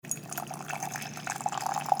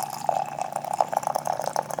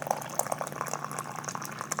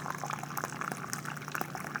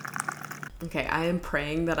Okay, I am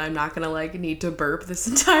praying that I'm not gonna need to burp this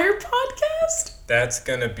entire podcast. That's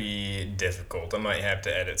gonna be difficult. I might have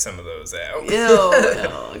to edit some of those out.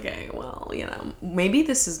 Ew. Okay, well, maybe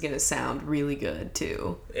this is gonna sound really good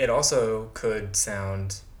too. It also could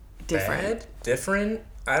sound Different. Different.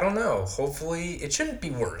 I don't know. Hopefully, it shouldn't be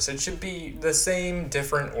worse. It should be the same,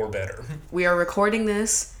 different, or better. We are recording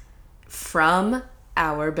this from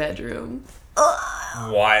our bedroom.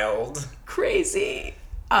 Wild. Crazy.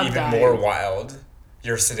 Even dying. More wild.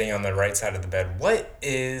 You're sitting on the right side of the bed. What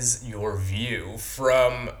is your view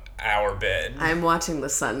from our bed? I'm watching the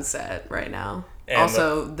sunset right now. And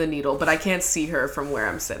also the needle, but I can't see her from where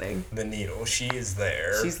I'm sitting. The needle. She is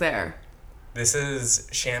there. She's there. This is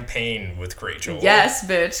champagne with Rachel. Yes,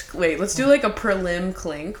 bitch. Wait, let's do a prelim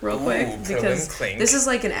clink real quick. Because clink. This is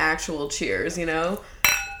an actual cheers,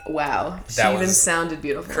 Wow. She even sounded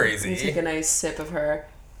beautiful. Crazy. Let me take a nice sip of her.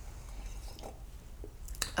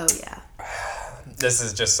 Oh, yeah. This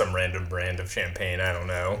is just some random brand of champagne. I don't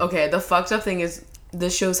know. Okay, the fucked up thing is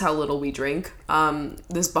this shows how little we drink.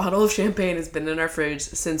 This bottle of champagne has been in our fridge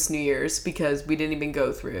since New Year's because we didn't even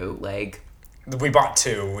go through, We bought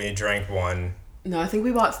 2. We drank 1. No, I think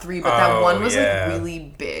we bought 3, but that one was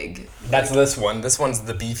really big. That's this one. This one's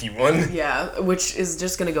the beefy one. Yeah, which is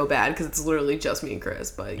just gonna go bad because it's literally just me and Chris.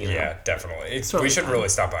 But yeah, definitely. We should really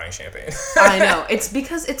stop buying champagne. I know. It's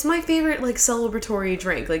because it's my favorite celebratory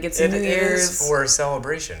drink. It's New Year's. It is for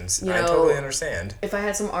celebrations. I totally understand. If I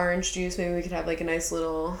had some orange juice, maybe we could have a nice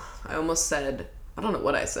little. I almost said. I don't know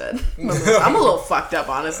what I said. I'm a little fucked up,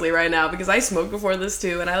 honestly, right now because I smoked before this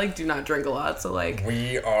too, and I do not drink a lot. So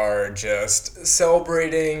we are just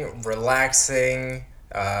celebrating, relaxing.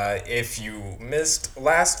 If you missed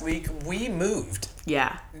last week, we moved.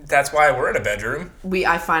 Yeah. That's why we're in a bedroom.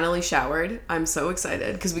 I finally showered. I'm so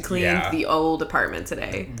excited because we cleaned the old apartment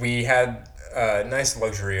today. We had a nice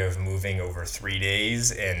luxury of moving over 3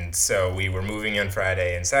 days, and so we were moving on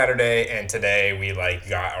Friday and Saturday, and today we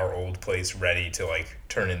got our old place ready to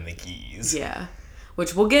turn in the keys. Yeah,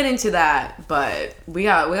 which we'll get into that, but we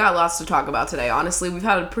got lots to talk about today. Honestly, we've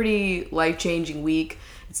had a pretty life-changing week.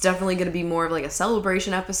 It's definitely going to be more of a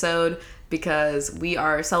celebration episode because we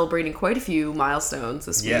are celebrating quite a few milestones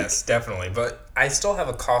this week. Yes, definitely, but I still have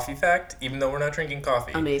a coffee fact even though we're not drinking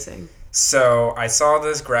coffee. Amazing. So I saw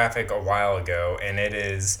this graphic a while ago, and it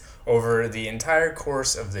is over the entire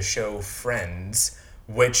course of the show Friends,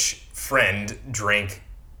 which friend drank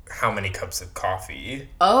how many cups of coffee.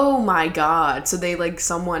 Oh my god. So they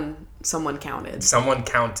someone counted. Someone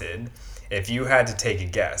counted. If you had to take a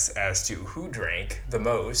guess as to who drank the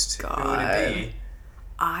most, who would it be?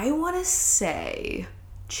 I want to say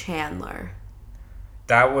Chandler.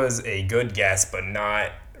 That was a good guess, but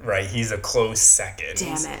not right. He's a close second.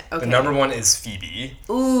 Damn it. Okay. The number one is Phoebe.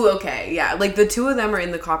 Ooh, okay. Yeah. The two of them are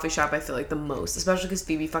in the coffee shop, I feel the most. Especially because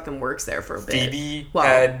Phoebe fucking works there for a bit. Phoebe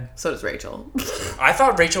had... So does Rachel. I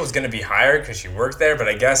thought Rachel was going to be higher because she worked there, but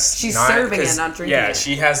I guess she's not, serving it, not drinking it. Yeah,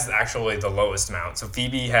 she has actually the lowest amount. So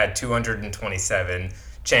Phoebe had 227.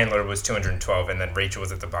 Chandler was 212, and then Rachel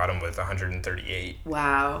was at the bottom with 138.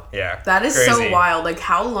 Wow. Yeah. That is crazy. So wild.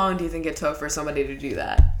 How long do you think it took for somebody to do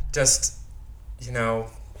that? Just,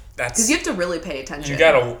 that's... Because you have to really pay attention. You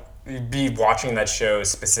gotta be watching that show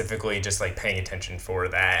specifically, just paying attention for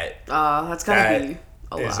that. That's gotta be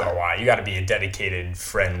a lot. Is a lot. You gotta be a dedicated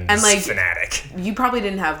Friends fanatic. You probably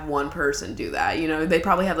didn't have one person do that. They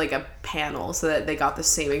probably had a panel so that they got the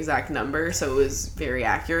same exact number, so it was very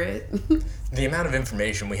accurate. The amount of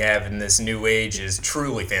information we have in this new age is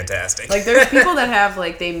truly fantastic. There's people that have,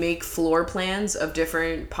 they make floor plans of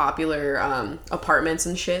different popular apartments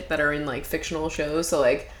and shit that are in, fictional shows.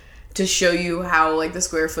 So, to show you how, the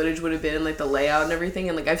square footage would have been, the layout and everything.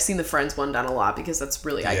 And, I've seen the Friends one done a lot because that's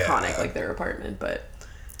really iconic, their apartment. But,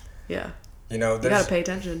 yeah. You gotta pay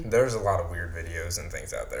attention. There's a lot of weird videos and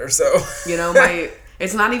things out there, so...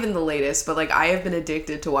 It's not even the latest, but, I have been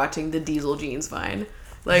addicted to watching the Diesel Jeans Vine.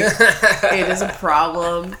 It is a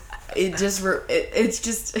problem. It's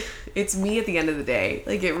me at the end of the day.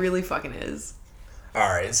 It really fucking is.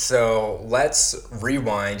 Alright, so let's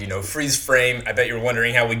rewind, freeze frame. I bet you're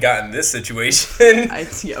wondering how we got in this situation.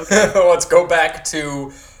 Okay. Let's go back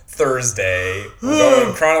to Thursday. We'll go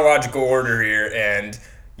in chronological order here, and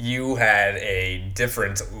you had a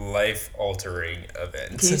different life-altering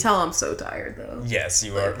event. Can you tell I'm so tired, though? Yes,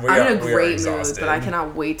 you are. I'm in a great mood, but I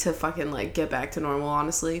cannot wait to fucking, get back to normal,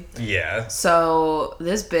 honestly. Yeah. So,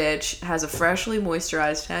 this bitch has a freshly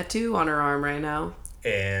moisturized tattoo on her arm right now.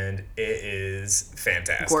 And it is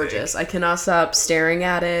fantastic. Gorgeous. I cannot stop staring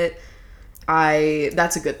at it.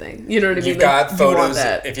 That's a good thing. You know what I mean? You've got photos.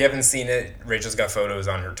 If you haven't seen it, Rachel's got photos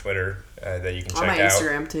on her Twitter that you can check on my out.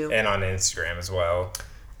 Instagram too. And on Instagram as well.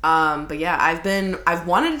 But yeah, I've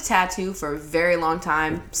wanted a tattoo for a very long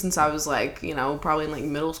time, since I was like, probably in like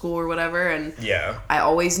middle school or whatever, and yeah, I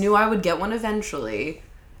always knew I would get one eventually.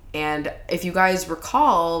 And if you guys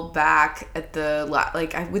recall back at the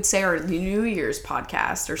I would say our New Year's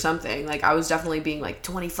podcast or something, like I was definitely being like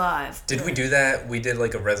 25. Did we do that? We did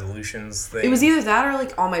like a resolutions thing. It was either that or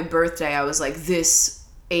like on my birthday I was like, this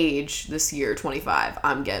age, this year, 25,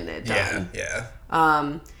 I'm getting it done.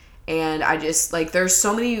 Yeah. And I just, like, there's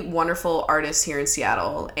so many wonderful artists here in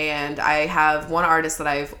Seattle, and I have one artist that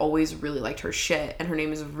I've always really liked her shit, and her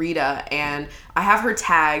name is Rita, and I have her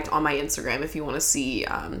tagged on my Instagram if you want to see,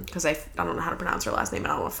 because I don't know how to pronounce her last name,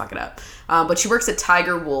 and I don't want to fuck it up, but she works at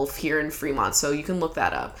Tiger Wolf here in Fremont, so you can look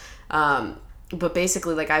that up. But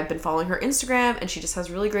basically, like, I've been following her Instagram, and she just has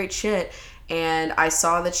really great shit, and I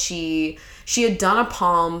saw that she had done a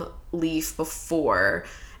palm leaf before,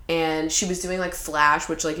 and she was doing like flash,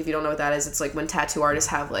 which, like, if you don't know what that is, it's like when tattoo artists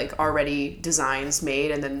have like already designs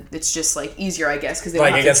made, and then it's just like easier, I guess, because they like,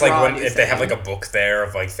 don't I have guess to draw like a new if they have thing. like a book there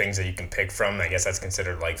of like things that you can pick from, I guess that's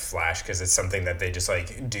considered like flash because it's something that they just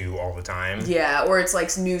like do all the time. Yeah, or it's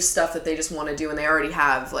like new stuff that they just want to do, and they already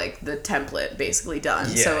have like the template basically done.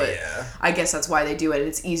 Yeah, so I guess that's why they do it.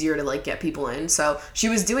 It's easier to like get people in. So she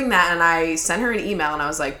was doing that, and I sent her an email, and I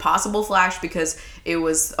was like, possible flash, because it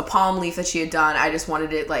was a palm leaf that she had done. I just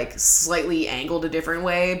wanted it like slightly angled a different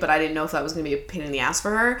way, but I didn't know if that was going to be a pain in the ass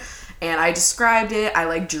for her. And I described it. I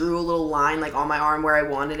like drew a little line like on my arm where I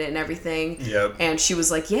wanted it and everything. Yep. And she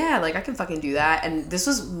was like, yeah, like I can fucking do that. And this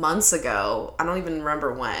was months ago. I don't even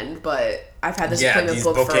remember when, but I've had this appointment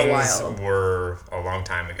booked for a while. Were a long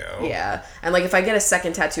time ago. Yeah. And like if I get a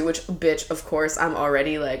second tattoo, which, bitch, of course, I'm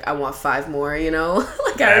already like, I want 5 more, like I already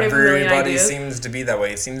have a million Everybody ideas. seems to be that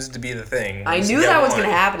way. It seems to be the thing. I knew that was going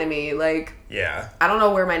to happen to me. Like, yeah. I don't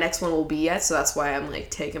know where my next one will be yet, so that's why I'm like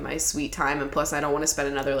taking my sweet time, and plus I don't want to spend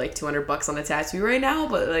another like $200 on a tattoo right now,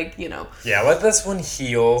 but like, Yeah, let this one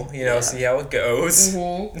heal, see how it goes.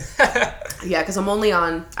 Mm-hmm. Yeah, because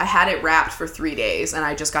I had it wrapped for 3 days, and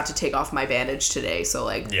I just got to take off my bandage today, so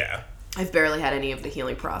like, yeah. I've barely had any of the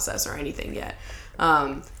healing process or anything yet.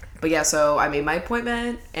 But yeah, so I made my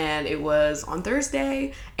appointment, and it was on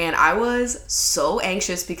Thursday, and I was so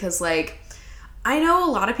anxious because, like, I know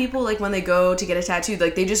a lot of people, like, when they go to get a tattoo,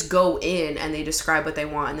 like, they just go in and they describe what they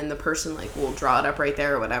want, and then the person, like, will draw it up right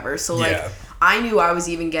there or whatever. So, like, I knew I was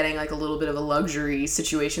even getting, like, a little bit of a luxury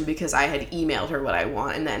situation because I had emailed her what I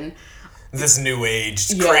want, and then... This new age,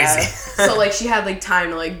 crazy. So, like, she had, like,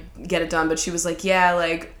 time to, like, get it done, but she was like, yeah,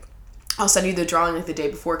 like... I'll send you the drawing like the day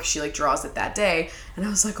before, because she like draws it that day. And I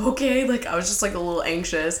was like, okay, like I was just like a little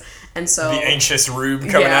anxious. And so the anxious Rube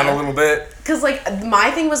coming out a little bit. Because like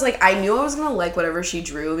my thing was like, I knew I was gonna like whatever she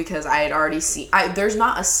drew, because I had already seen, there's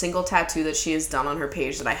not a single tattoo that she has done on her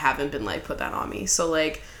page that I haven't been like, put that on me. So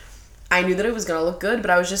like I knew that it was gonna look good,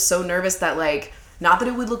 but I was just so nervous that like, not that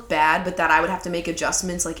it would look bad, but that I would have to make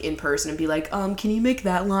adjustments like in person and be like, can you make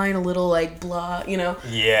that line a little like blah,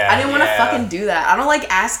 Yeah. I didn't want to fucking do that. I don't like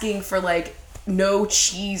asking for like no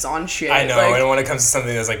cheese on shit. I know. Like, and when it comes to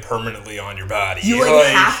something that's like permanently on your body, you like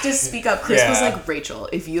have to speak up. Chris was Yeah. like, Rachel,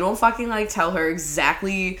 if you don't fucking like tell her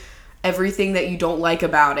exactly everything that you don't like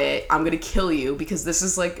about it, I'm gonna kill you, because this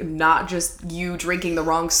is like not just you drinking the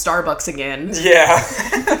wrong Starbucks again. Yeah.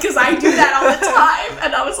 Because I do that all the time,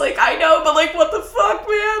 and I was like, I know, but like, what the fuck,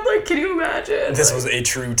 man? Like, can you imagine? This like, was a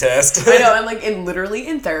true test. I know, and like, literally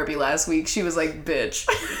in therapy last week, she was like, bitch.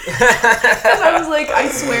 Because I was like, I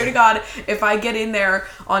swear to God, if I get in there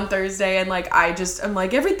on Thursday and like, I'm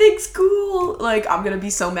like, everything's cool, like, I'm gonna be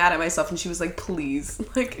so mad at myself. And she was like, please.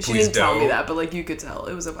 Like, she Please didn't tell me don't. that, but like, you could tell.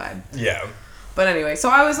 It was a vibe. Yeah. But anyway, so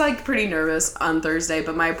I was like pretty nervous on Thursday,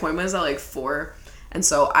 but my appointment was at like 4. And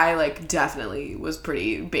so I like definitely was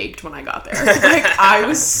pretty baked when I got there. Like I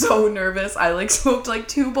was so nervous. I like smoked like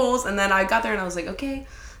 2 bowls, and then I got there and I was like, okay,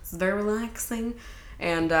 it's very relaxing.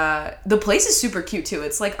 And the place is super cute too.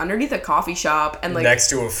 It's like underneath a coffee shop and like next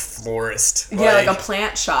to a florist. Yeah, like a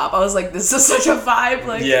plant shop. I was like, this is such a vibe.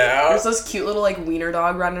 Like, yeah. There's this cute little like wiener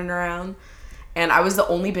dog running around. And I was the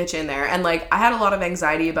only bitch in there. And like I had a lot of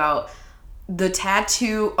anxiety about the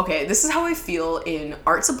tattoo. Okay, this is how I feel in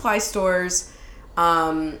art supply stores,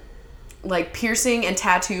 like piercing and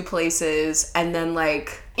tattoo places, and then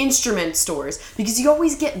like instrument stores, because you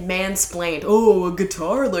always get mansplained. Oh, a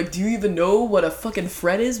guitar? Like, do you even know what a fucking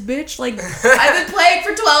fret is, bitch? Like, I've been playing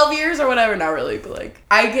for 12 years or whatever. Not really, but like,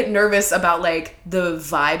 I get nervous about like the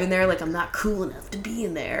vibe in there. Like, I'm not cool enough to be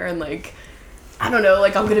in there, and like, I don't know,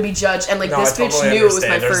 like I'm gonna be judged. And like, this bitch knew it was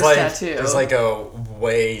my first tattoo. There's like a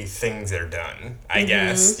way things are done, I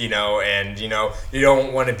guess, you know, and, you know, you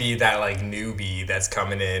don't want to be that, like, newbie that's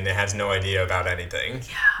coming in and has no idea about anything.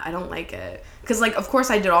 Yeah, I don't like it. Because, like, of course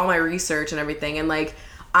I did all my research and everything, and, like,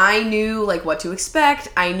 I knew, like, what to expect.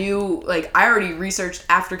 I knew, like, I already researched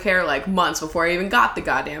aftercare, like, months before I even got the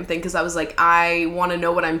goddamn thing, because I was like, I want to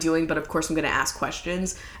know what I'm doing, but of course I'm going to ask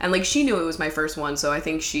questions. And, like, she knew it was my first one, so I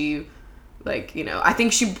think she, like, you know, I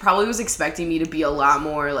think she probably was expecting me to be a lot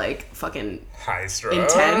more, like, fucking high strung.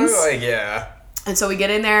 intense. Like, yeah. And so we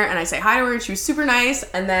get in there, and I say hi to her, and she was super nice,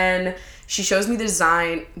 and then she shows me the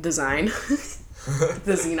design, the Xenon,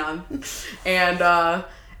 and,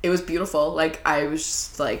 it was beautiful. Like, I was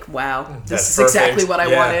just like, wow, this is exactly what I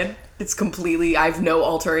wanted. It's completely, I have no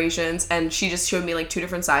alterations. And she just showed me, like, 2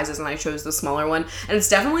 different sizes, and I chose the smaller one. And it's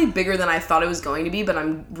definitely bigger than I thought it was going to be, but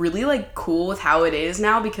I'm really, like, cool with how it is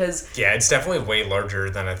now because... Yeah, it's definitely way larger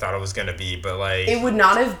than I thought it was going to be, but, like... It would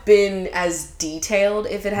not have been as detailed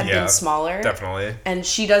if it had been smaller. Definitely. And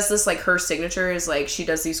she does this, like, her signature is, like, she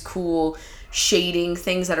does these cool... shading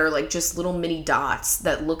things that are like just little mini dots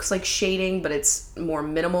that looks like shading, but it's more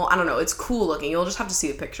minimal. I don't know. It's cool looking. You'll just have to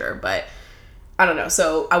see the picture, but I don't know.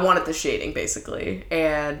 So I wanted the shading basically.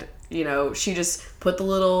 And, you know, she just put the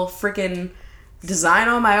little freaking design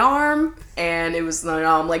on my arm, and it was, you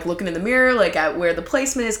know, I'm like looking in the mirror like at where the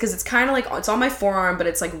placement is, because it's kind of like it's on my forearm, but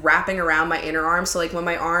it's like wrapping around my inner arm. So like when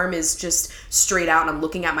my arm is just straight out and I'm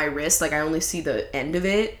looking at my wrist, like I only see the end of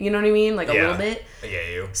it, you know what I mean, like a little bit. I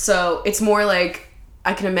get you. So it's more like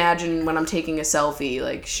I can imagine when I'm taking a selfie,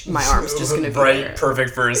 like my arm's just gonna be right,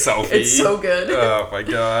 perfect for a selfie. It's so good. Oh my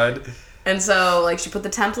god. And so like she put the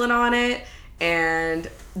template on it. And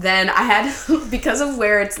then I had, because of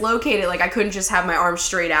where it's located, like I couldn't just have my arm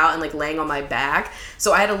straight out and like laying on my back.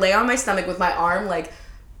 So I had to lay on my stomach with my arm like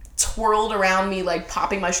twirled around me, like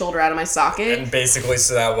popping my shoulder out of my socket. And basically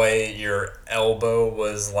so that way your elbow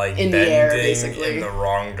was like in bending the air, basically. in the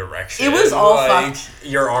wrong direction. It was all like, fucked.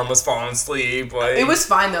 Your arm was falling asleep. Like, it was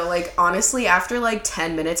fine though. Like honestly, after like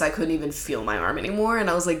 10 minutes, I couldn't even feel my arm anymore.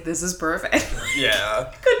 And I was like, this is perfect.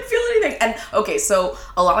 Yeah. Couldn't feel anything. And okay, so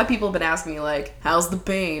a lot of people have been asking me like, how's the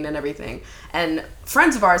pain and everything. And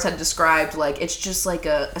friends of ours had described like, it's just like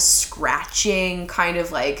a scratching kind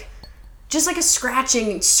of like, just like a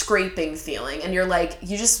scratching, scraping feeling. And you're like,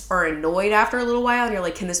 you just are annoyed after a little while and you're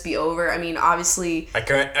like, can this be over? I mean, obviously... I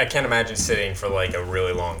can't imagine sitting for like a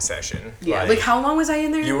really long session. Yeah, like how long was I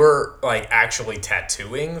in there? You were like actually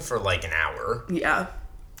tattooing for like an hour. Yeah.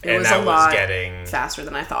 It was a lot faster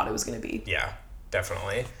than I thought it was going to be. Yeah,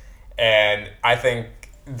 definitely. And I think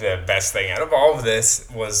the best thing out of all of this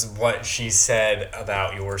was what she said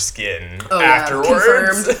about your skin afterwards.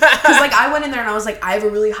 Confirmed. Because like I went in there and I was like, I have a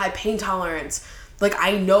really high pain tolerance. Like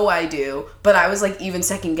I know I do, but I was like even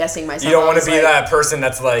second guessing myself. You don't want to be like, that person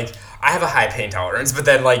that's like, I have a high pain tolerance, but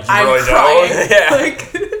then like you I'm really crying. don't.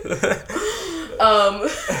 Yeah.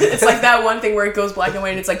 It's like that one thing where it goes black and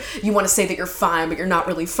white and it's like, you want to say that you're fine, but you're not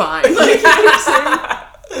really fine. Like, you know what I'm saying?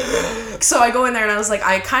 So I go in there and I was like,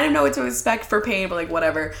 I kind of know what to expect for pain, but like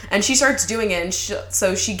whatever. And she starts doing it, and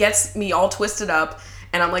so she gets me all twisted up,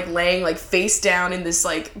 and I'm like laying like face down in this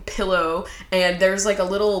like pillow, and there's like a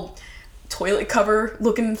little toilet cover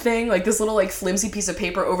looking thing, like this little like flimsy piece of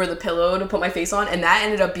paper over the pillow to put my face on, and that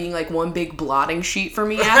ended up being like one big blotting sheet for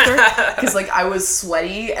me after, because like I was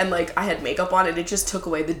sweaty and like I had makeup on, and it just took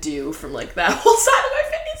away the dew from like that whole side of my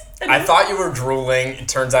face. I thought you were drooling. It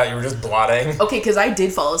turns out you were just blotting. Okay, because I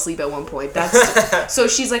did fall asleep at one point. That's so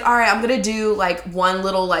she's like, all right, I'm gonna do like one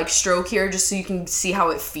little like stroke here just so you can see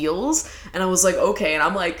how it feels. And I was like, okay, and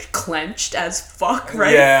I'm like clenched as fuck,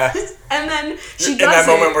 right? Yeah. And then she does in that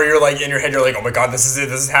moment where you're like in your head, you're like, oh my god, this is it,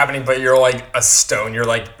 this is happening, but you're like a stone. You're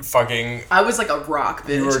like fucking. I was like a rock,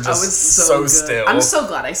 bitch. You were just I was so good. still. I'm so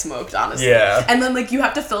glad I smoked, honestly. Yeah. And then like you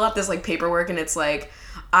have to fill out this like paperwork, and it's like,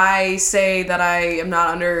 I say that I am not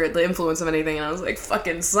under the influence of anything, and I was like,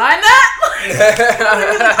 fucking sign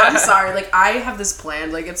that! I'm sorry, like, I have this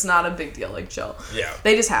planned, like, it's not a big deal, like, chill. Yeah.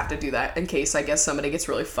 They just have to do that in case, I guess, somebody gets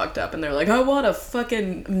really fucked up, and they're like, I want a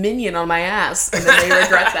fucking minion on my ass, and then they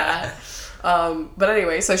regret that. But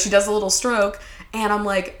anyway, so she does a little stroke, and I'm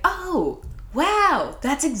like, oh, wow,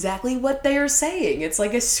 that's exactly what they're saying. It's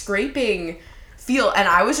like a scraping feel, and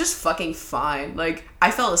I was just fucking fine. Like, I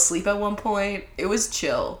fell asleep at one point. It was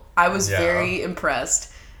chill. I was very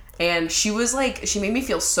impressed. And she was like, she made me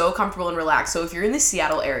feel so comfortable and relaxed. So if you're in the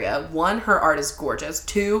Seattle area, 1, her art is gorgeous.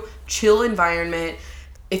 2, chill environment.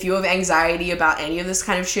 If you have anxiety about any of this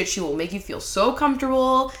kind of shit, she will make you feel so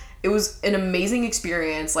comfortable. It was an amazing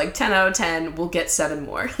experience. Like, 10 out of 10, we'll get 7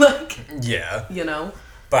 more. Like, yeah. You know?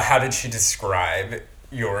 But how did she describe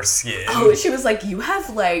your skin? Oh, she was like, you have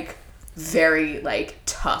like very like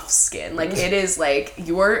tough skin. Like it is like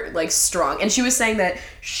you're like strong. And she was saying that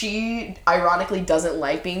she ironically doesn't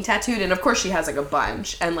like being tattooed, and of course she has like a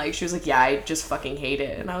bunch, and like she was like, yeah, I just fucking hate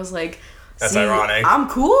it. And I was like, that's ironic. I'm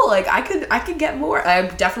cool. Like I could get more. I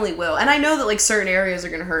definitely will. And I know that like certain areas are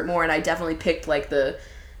gonna hurt more, and I definitely picked like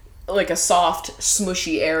a soft,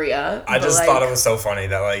 smushy area. I just thought it was so funny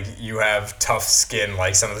that, like, you have tough skin,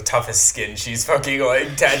 like, some of the toughest skin she's fucking,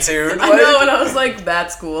 like, tattooed. I know, and I was like,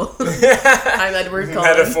 that's cool. I'm Edward Cullen.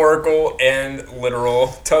 Metaphorical and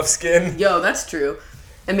literal tough skin. Yo, that's true.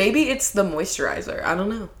 And maybe it's the moisturizer. I don't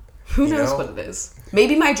know. Who knows what it is?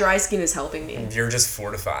 Maybe my dry skin is helping me. You're just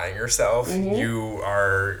fortifying yourself. Mm-hmm. You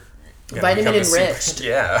are... Vitamin enriched.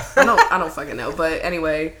 Yeah. I don't fucking know. But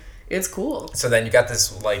anyway... It's cool. So then you got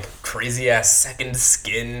this, like, crazy-ass second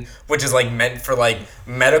skin, which is, like, meant for, like,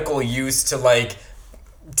 medical use to, like,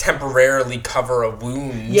 temporarily cover a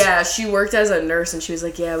wound. Yeah, she worked as a nurse, and she was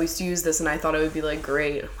like, yeah, we used to use this, and I thought it would be, like,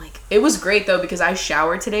 great. I'm like, it was great, though, because I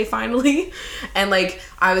showered today, finally, and, like,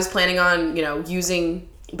 I was planning on, you know, using,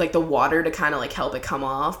 like, the water to kind of, like, help it come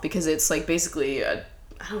off, because it's, like, basically, I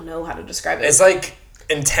don't know how to describe it. It's, like...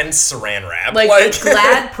 intense saran wrap. Like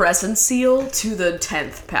Glad Press and Seal to the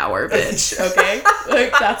 10th power, bitch. Okay?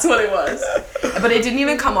 Like, that's what it was. But it didn't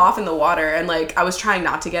even come off in the water. And, like, I was trying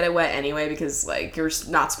not to get it wet anyway because, like, you're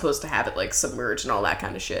not supposed to have it, like, submerged and all that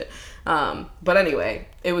kind of shit. But anyway,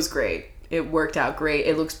 it was great. It worked out great.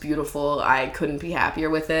 It looks beautiful. I couldn't be happier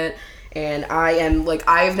with it. And I am, like,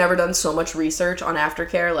 I've never done so much research on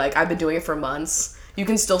aftercare. Like, I've been doing it for months. You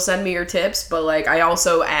can still send me your tips, but, like, I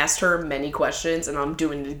also asked her many questions, and I'm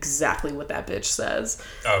doing exactly what that bitch says.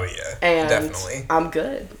 Oh, yeah. And definitely. I'm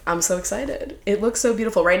good. I'm so excited. It looks so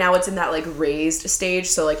beautiful. Right now, it's in that, like, raised stage,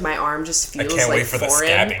 so, like, my arm just feels, like, I can't wait for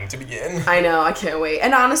foreign. the scabbing to begin. I know. I can't wait.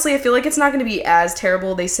 And honestly, I feel like it's not going to be as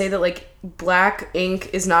terrible. They say that, like, black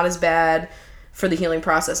ink is not as bad for the healing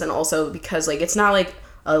process, and also because, like, it's not, like,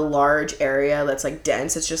 a large area that's, like,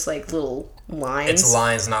 dense. It's just, like, little lines. It's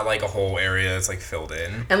lines, not like a whole area that's like filled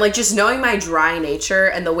in. And like just knowing my dry nature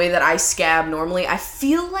and the way that I scab normally, I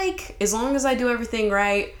feel like as long as I do everything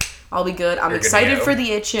right, I'll be good. I'm excited for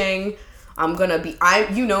the itching. I'm gonna be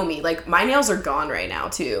you know me, like my nails are gone right now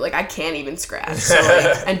too. Like I can't even scratch. So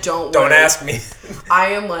like, and don't ask me. I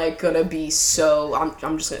am like gonna be so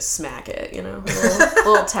I'm just gonna smack it, you know?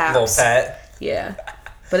 Little taps. Little pat. Yeah.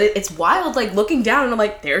 But it's wild, like, looking down, and I'm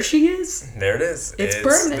like, there she is. There it is. It's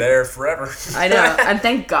permanent. There forever. I know, and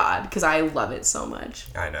thank God, because I love it so much.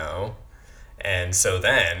 I know. And so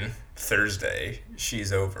then, Thursday,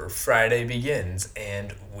 she's over. Friday begins,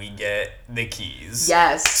 and we get the keys.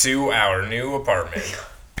 Yes. To our new apartment.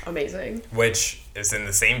 Amazing. Which is in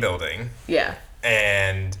the same building. Yeah.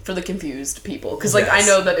 And for the confused people, because like I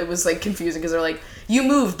know that it was like confusing because they're like you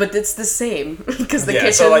moved but it's the same because the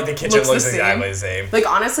kitchen so like the kitchen looks exactly the same. Like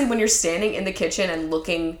honestly, when you're standing in the kitchen and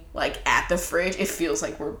looking like at the fridge, it feels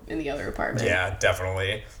like we're in the other apartment. Yeah,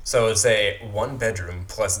 definitely. So it's a 1 bedroom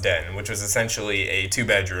plus den, which was essentially a 2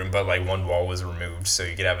 bedroom, but like one wall was removed, so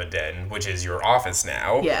you could have a den, which is your office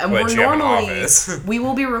now. Yeah, and we're normally we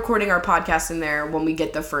will be recording our podcast in there when we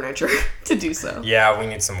get the furniture to do so. Yeah, we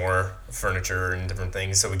need some more furniture and different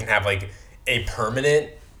things so we can have like a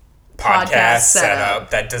permanent podcast setup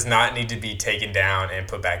that does not need to be taken down and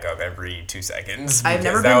put back up every 2 seconds. I've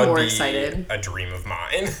never been more excited. A dream of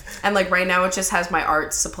mine. And like right now it just has my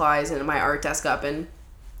art supplies and my art desk up and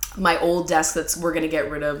my old desk we're gonna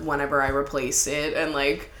get rid of whenever I replace it, and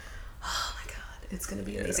like oh my god, it's gonna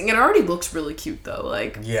be amazing. It already looks really cute though.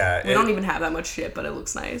 Like we don't even have that much shit, but it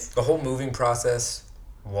looks nice. The whole moving process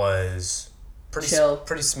was pretty chill,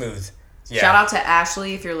 pretty smooth. Yeah. Shout out to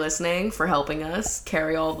Ashley if you're listening for helping us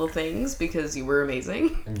carry all the things because you were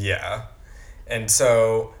amazing. Yeah. And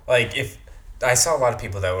so, like, if I saw a lot of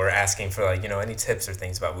people that were asking for, like, you know, any tips or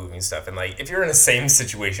things about moving stuff. And, like, if you're in the same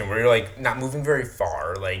situation where you're, like, not moving very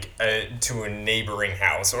far, like, to a neighboring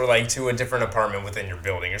house or, like, to a different apartment within your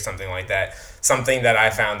building or something like that, something that I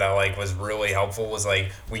found that, like, was really helpful was,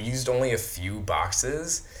 like, we used only a few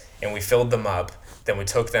boxes and we filled them up. Then we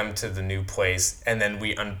took them to the new place, and then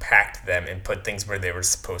we unpacked them and put things where they were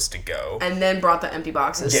supposed to go. And then brought the empty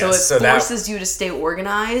boxes. Yes, so it forces you to stay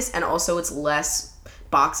organized, and also it's less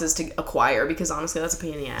boxes to acquire, because honestly, that's a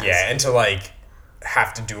pain in the ass. Yeah, and to, like,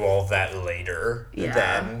 have to do all that later. Yeah.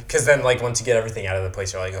 Then. Because then, like, once you get everything out of the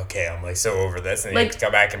place, you're like, okay, I'm, like, so over this. And like, you have to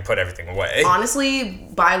go back and put everything away. Honestly,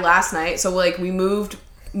 by last night, so, like, we moved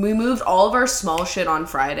all of our small shit on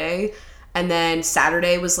Friday. And then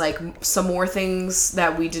Saturday was like some more things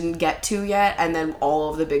that we didn't get to yet. And then all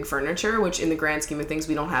of the big furniture, which in the grand scheme of things,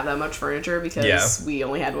 we don't have that much furniture because we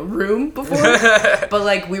only had one room before. But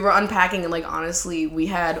like we were unpacking and like honestly, we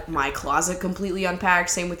had my closet completely unpacked.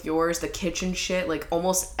 Same with yours. The kitchen shit, like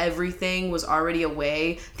almost everything was already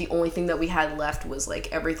away. The only thing that we had left was like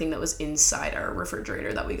everything that was inside our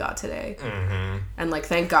refrigerator that we got today. Mm-hmm. And like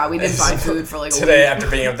thank God we didn't buy food for like a today week. After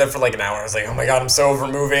being up there for like an hour, I was like, oh my God, I'm so over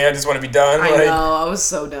moving. I just want to be done. I know, I was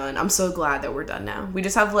so done. I'm so glad that we're done now. We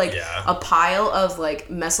just have like a pile of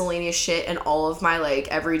like miscellaneous shit, and all of my like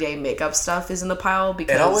everyday makeup stuff is in the pile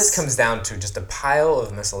because it always comes down to just a pile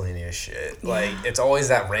of miscellaneous shit. Like it's always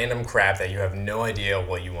that random crap that you have no idea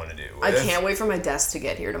what you want to do with. I can't wait for my desk to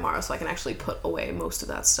get here tomorrow so I can actually put away most of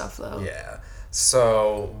that stuff though. Yeah.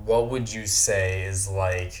 So what would you say is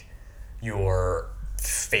like your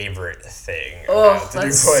favorite thing? Oh,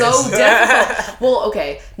 that's so difficult. Well,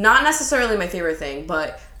 okay, not necessarily my favorite thing,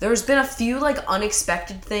 but there's been a few like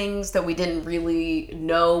unexpected things that we didn't really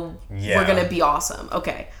know were gonna be awesome.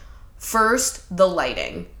 Okay, first, the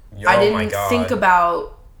lighting. I didn't think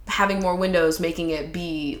about having more windows making it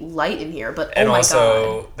be light in here, but and oh my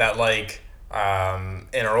also God. that like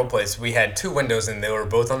in our old place we had 2 windows and they were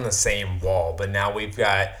both on the same wall, but now we've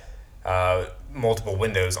got multiple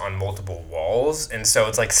windows on multiple walls, and so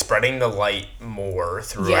it's like spreading the light more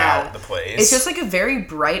throughout the place. It's just like a very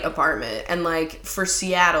bright apartment, and like for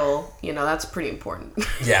Seattle, you know, that's pretty important.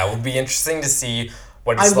 Yeah, it would be interesting to see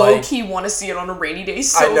what it's like. I low-key want to see it on a rainy day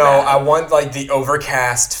so I know, bad. I want like the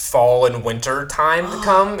overcast fall and winter time to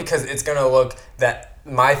come because it's gonna look that.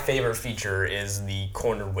 My favorite feature is the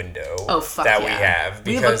corner window that we have.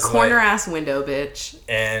 We have a corner ass window, bitch.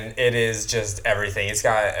 And it is just everything. It's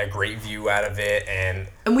got a great view out of it, and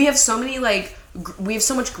we have so many like we have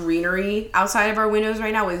so much greenery outside of our windows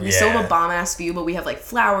right now. We still have a bomb ass view, but we have like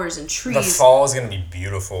flowers and trees. The fall is gonna be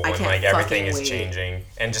beautiful when like everything is wait. changing.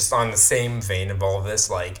 And just on the same vein of all of this,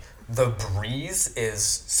 like the breeze is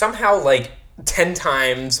somehow like 10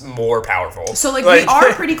 times more powerful. So like we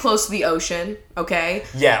are pretty close to the ocean, okay?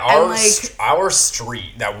 Yeah, our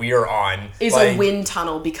street that we are on is a wind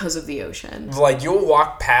tunnel because of the ocean. Like you'll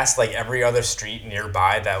walk past like every other street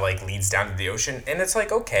nearby that like leads down to the ocean, and it's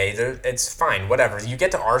like okay, it's fine, whatever. You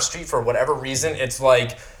get to our street for whatever reason, it's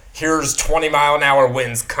like here's 20-mile-an-hour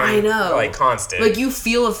winds I know. Like constant. Like you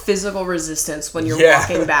feel a physical resistance when you're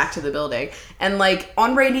walking back to the building. And like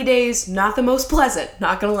on rainy days, not the most pleasant,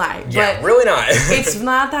 not gonna lie. Yeah, but really not. it's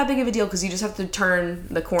not that big of a deal because you just have to turn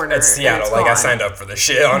the corner. It's Seattle, like I signed up for this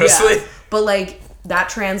shit, honestly. Yeah. But like that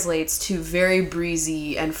translates to very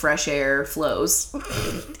breezy and fresh air flows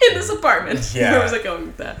in this apartment. Yeah. Where was I going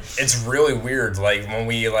with that? It's really weird. Like when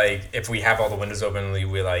we like, if we have all the windows open,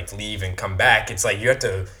 we like leave and come back. It's like you have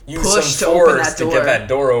to use some force to get that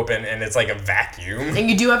door open, and it's like a vacuum. And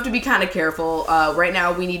you do have to be kind of careful. Right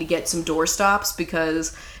now, we need to get some door stops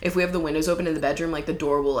because if we have the windows open in the bedroom, like the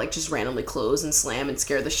door will like just randomly close and slam and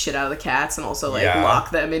scare the shit out of the cats, and also like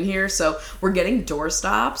lock them in here. So we're getting door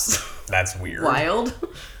stops. That's weird. Wild.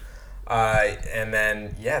 And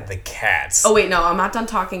then the cats. Oh wait, no, I'm not done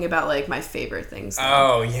talking about like my favorite things. Though.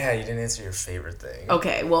 Oh yeah, you didn't answer your favorite thing.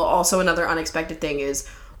 Okay, well, also another unexpected thing is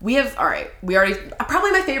we already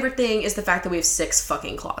probably my favorite thing is the fact that we have 6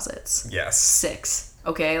 fucking closets. Yes. 6.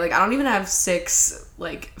 Okay, like I don't even have 6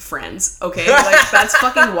 like friends. Okay, like that's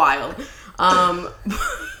fucking wild.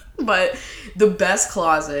 But the best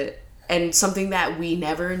closet and something that we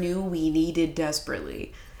never knew we needed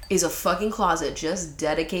desperately is a fucking closet just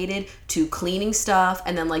dedicated to cleaning stuff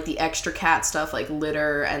and then like the extra cat stuff like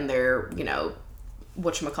litter and their, you know,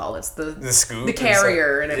 whatchamacallits, the scoop, the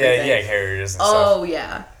carrier and everything. Yeah, carriers and stuff. Oh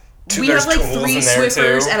yeah. We have like 3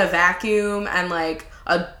 Swiffers and a vacuum and like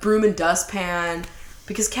a broom and dustpan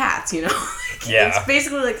because cats, you know. It's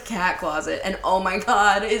basically like a cat closet, and oh my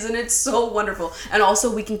god, isn't it so wonderful? And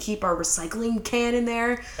also we can keep our recycling can in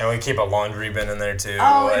there, and we keep a laundry bin in there too.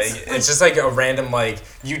 Oh, it's just like a random like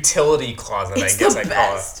utility closet. I guess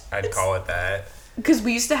I'd call it that. Because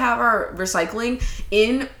we used to have our recycling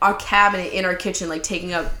in our cabinet in our kitchen, like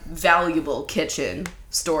taking up valuable kitchen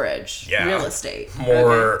storage, real estate.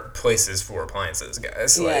 More places for appliances,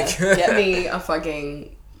 guys. Like get me a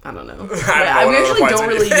fucking. I don't know. We actually don't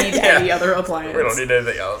really need any other appliance. We don't need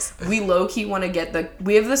anything else. We low-key want to get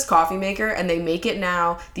we have this coffee maker, and they make it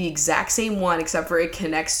now the exact same one, except for it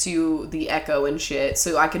connects to the Echo and shit,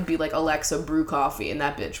 so I could be like, Alexa, brew coffee, and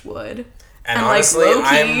that bitch would. And honestly, like,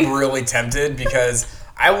 I'm really tempted because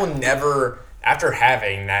I will never, after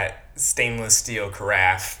having that stainless steel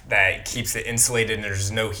carafe that keeps it insulated and there's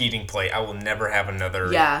no heating plate, I will never have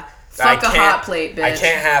another Fuck a hot plate, bitch. I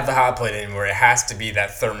can't have the hot plate anymore. It has to be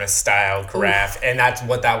that thermos-style carafe, and that's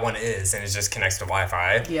what that one is, and it just connects to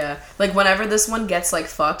Wi-Fi. Yeah. Like, whenever this one gets, like,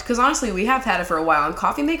 fucked, because honestly, we have had it for a while, and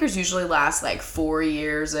coffee makers usually last, like, 4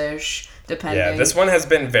 years-ish, depending. Yeah, this one has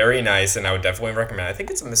been very nice, and I would definitely recommend. I think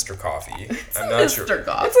it's a Mr. Coffee. I'm not Mr. sure.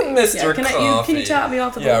 Coffee. It's a Mr. Coffee. Can you top me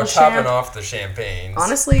off with a we're little topping off the champagnes.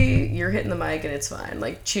 Honestly, you're hitting the mic and it's fine.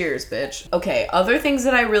 Like, cheers, bitch. Okay, other things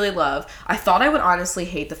that I really love. I thought I would honestly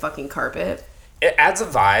hate the fucking carpet. It adds a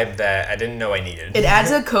vibe that I didn't know I needed. It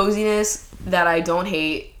adds a coziness that I don't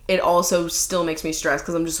hate. It also still makes me stressed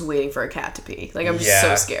because I'm just waiting for a cat to pee. Like, I'm just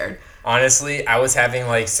so scared. Honestly, I was having,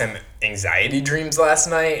 like, some anxiety dreams last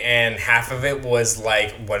night, and half of it was,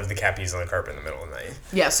 like, what if the cat pees on the carpet in the middle of the night?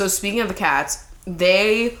 Yeah, so speaking of the cats,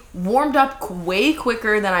 they warmed up way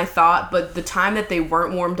quicker than I thought, but the time that they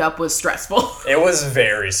weren't warmed up was stressful. It was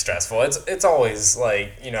very stressful. It's always,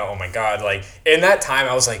 like, you know, oh my God. Like, in that time,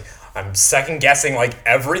 I was like, I'm second guessing like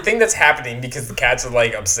everything that's happening because the cats are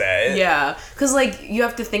like upset. Yeah, because like you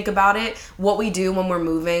have to think about it. What we do when we're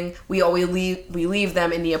moving, we leave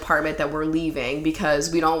them in the apartment that we're leaving because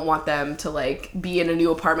we don't want them to like be in a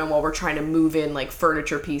new apartment while we're trying to move in like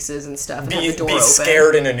furniture pieces and stuff. And have the door be open.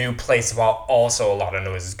 Scared in a new place while also a lot of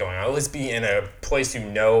noise is going on. At least be in a place you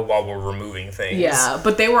know while we're removing things. Yeah,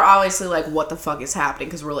 but they were obviously like, "What the fuck is happening?"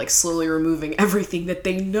 Because we're like slowly removing everything that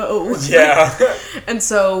they know. Yeah. And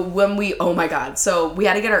so when oh my God, so we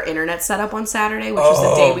had to get our internet set up on Saturday, which was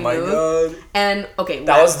the day we moved. God. And okay,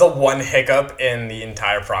 that was the one hiccup in the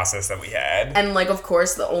entire process that we had. And like, of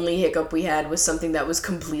course, the only hiccup we had was something that was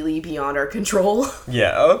completely beyond our control.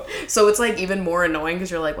 Yeah. So it's like even more annoying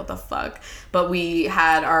because you're like, what the fuck? But we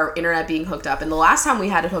had our internet being hooked up, and the last time we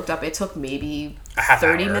had it hooked up, it took maybe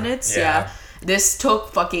 30 minutes. Yeah. This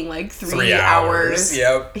took fucking like 3 hours.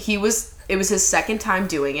 Yep. It was his second time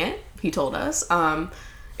doing it. He told us.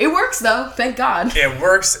 It works though, thank God. It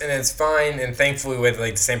works and it's fine, and thankfully with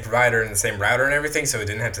like the same provider and the same router and everything, so it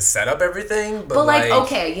didn't have to set up everything. But like,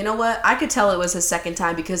 okay, you know what? I could tell it was his second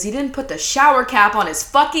time because he didn't put the shower cap on his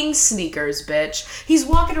fucking sneakers, bitch. He's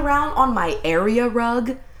walking around on my area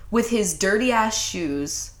rug with his dirty ass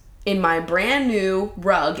shoes in my brand new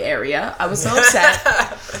rug area. I was so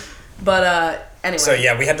upset. But anyway. So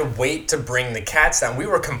yeah, we had to wait to bring the cats down. We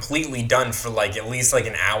were completely done for like at least like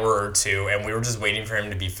an hour or two, and we were just waiting for him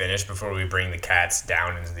to be finished before we bring the cats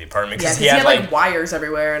down into the apartment. Yeah, because he had like wires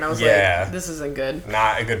everywhere, and I was like, this isn't good.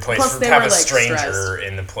 Not a good place to have a stranger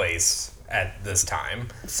in the place at this time.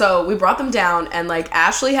 So we brought them down, and like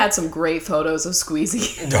Ashley had some great photos of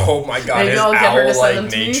Squeezy. Oh my God, his owl-like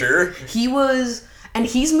nature.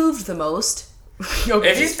 He's moved the most. Okay.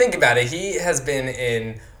 If you think about it, he has been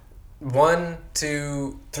in 1,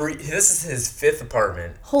 2, 3. This is his 5th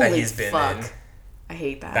apartment that he's been in. I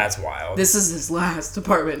hate that. That's wild. This is his last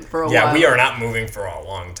apartment for a while. Yeah, we are not moving for a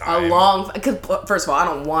long time. Because first of all, I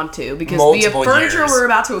don't want to because Multiple the furniture years. We're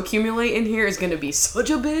about to accumulate in here is going to be such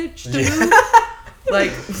a bitch to move.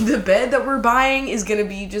 Like the bed that we're buying is going to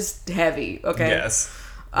be just heavy. Okay. Yes.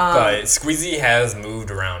 But Squeezy has moved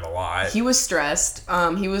around a lot. He was stressed.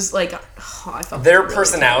 He was like, I felt their really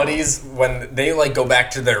personalities terrible. When they like go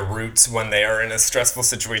back to their roots when they are in a stressful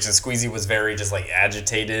situation. Squeezy was very just like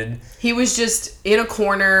agitated. He was just in a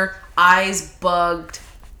corner, eyes bugged,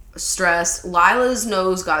 stressed. Lila's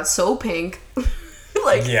nose got so pink.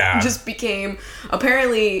 Just became,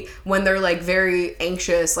 apparently when they're like very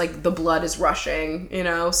anxious, like the blood is rushing, you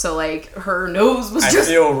know, so like her nose was just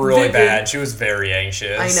I feel really vivid. bad. She was very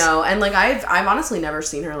anxious. I know, and like I've honestly never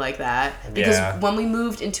seen her like that because when we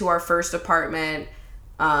moved into our first apartment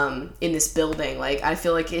in this building, like I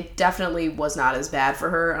feel like it definitely was not as bad for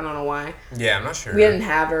her. I don't know why. Yeah, I'm not sure. We didn't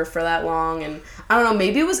have her for that long, and I don't know,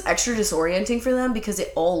 maybe it was extra disorienting for them because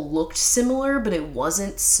it all looked similar, but it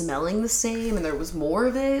wasn't smelling the same, and there was more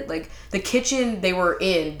of it. Like the kitchen they were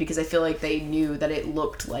in, because I feel like they knew that it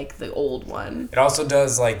looked like the old one. It also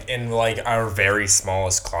does like in like our very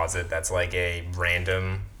smallest closet that's like a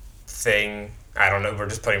random thing. I don't know, we're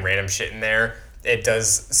just putting random shit in there. It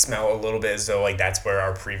does smell a little bit as though like that's where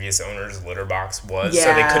our previous owner's litter box was. Yeah.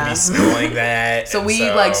 So they could be smelling that. So we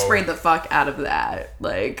like sprayed the fuck out of that.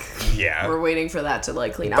 Like we're waiting for that to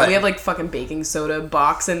like clean out. We have like fucking baking soda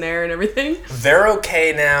box in there and everything. They're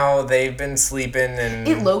okay now. They've been sleeping and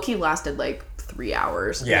it low-key lasted like 3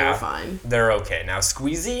 hours. Yeah, they were fine. They're okay. Now,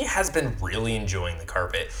 Squeezy has been really enjoying the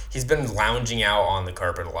carpet. He's been lounging out on the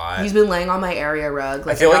carpet a lot. He's been laying on my area rug.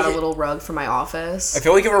 Like, I got a little rug for my office. I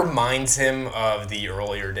feel like it reminds him of the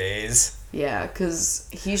earlier days. Yeah, because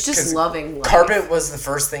he's just loving life. Carpet was the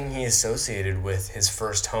first thing he associated with his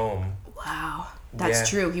first home. Wow. That's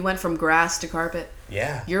true. He went from grass to carpet.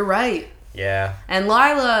 Yeah. You're right. Yeah. And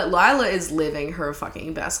Lila is living her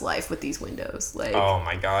fucking best life with these windows. Like, oh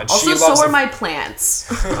my god. Also, so are my plants.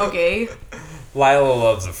 Okay. Lila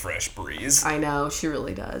loves a fresh breeze. I know, she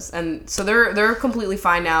really does. And so they're completely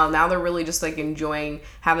fine now. Now they're really just like enjoying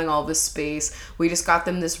having all this space. We just got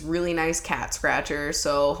them this really nice cat scratcher,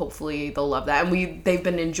 so hopefully they'll love that. And they've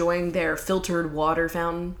been enjoying their filtered water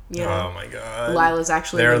fountain, you know. Oh my god. Lila's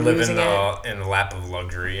actually they're been living using it. in a lap of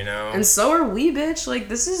luxury, you know. And so are we, bitch. Like,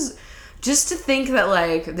 this is just to think that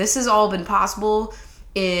like this has all been possible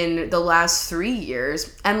in the last 3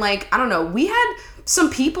 years. And like, I don't know, we had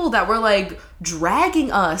some people that were like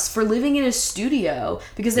dragging us for living in a studio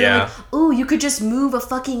because they were like, oh, you could just move a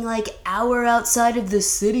fucking like hour outside of the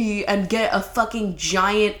city and get a fucking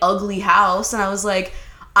giant ugly house. And I was like,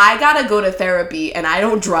 I gotta go to therapy and I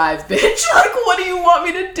don't drive, bitch. Like, what do you want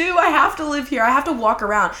me to do? I have to live here. I have to walk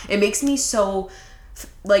around. It makes me so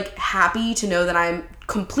like happy to know that I'm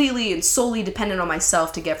completely and solely dependent on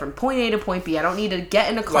myself to get from point A to point B. I don't need to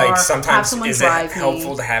get in a car, like, sometimes have someone is drive it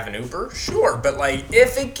helpful to have an Uber? Sure, but like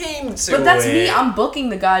if it came to But that's me. I'm booking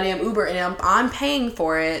the goddamn Uber and I'm paying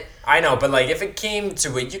for it. I know, but like if it came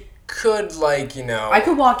to it, you could like, you know, I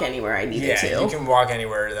could walk anywhere I needed to. Yeah, you can walk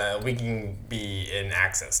anywhere that we can be in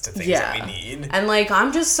access to things that we need. And like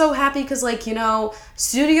I'm just so happy because like, you know,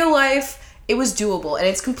 studio life, it was doable, and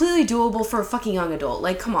it's completely doable for a fucking young adult.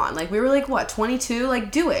 Like, come on. Like, we were like, what, 22?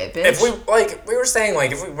 Like, do it, bitch. If we were saying,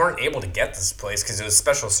 like, if we weren't able to get this place because it was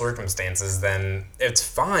special circumstances, then it's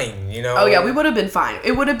fine, you know? Oh, yeah, we would have been fine.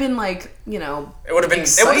 It would have been, like, you know, it would have been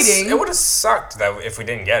exciting. It would have sucked that if we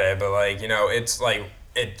didn't get it, but, like, you know, it's, like,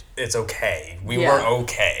 it's okay. We were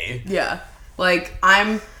okay. Yeah. Like,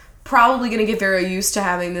 I'm probably going to get very used to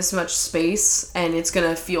having this much space, and it's going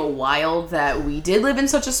to feel wild that we did live in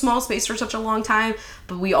such a small space for such a long time,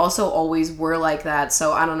 but we also always were like that.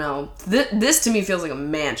 So I don't know, this to me feels like a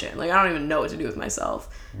mansion. Like, I don't even know what to do with myself.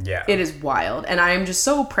 Yeah, it is wild, and I am just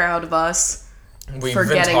so proud of us. We've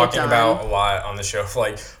been talking about a lot on the show,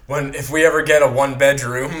 like if we ever get a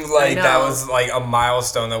 1-bedroom, like that was like a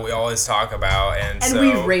milestone that we always talk about, and so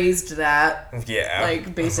we raised that. Yeah,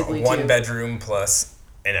 like basically 1-bedroom plus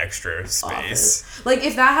an extra space. Office. Like,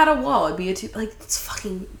 if that had a wall, it'd be a like,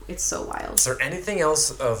 it's so wild. Is there anything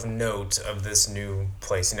else of note of this new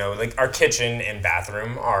place? You know, like our kitchen and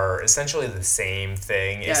bathroom are essentially the same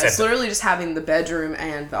thing. Yeah, it's literally just having the bedroom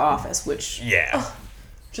and the office, which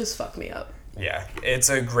just fucked me up. Yeah, it's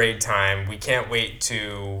a great time. We can't wait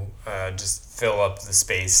to just fill up the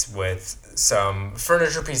space with some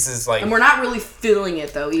furniture pieces, like, and we're not really filling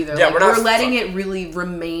it though either. Yeah, like, we're letting it really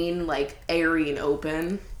remain like airy and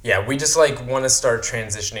open. Yeah, we just like want to start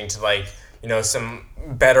transitioning to like, you know, some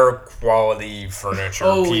better quality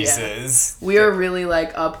furniture pieces. Yeah. We are really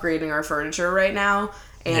like upgrading our furniture right now,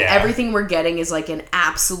 and everything we're getting is like an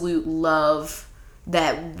absolute love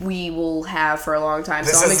that we will have for a long time.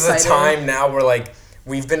 This so I'm excited. Is the time now where like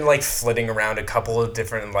we've been like flitting around a couple of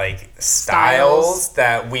different like styles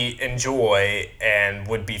that we enjoy and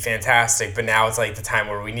would be fantastic, but now it's like the time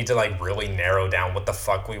where we need to like really narrow down what the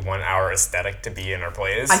fuck we want our aesthetic to be in our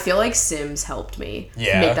place. I feel like Sims helped me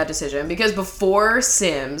make that decision, because before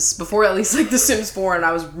at least like The Sims 4, and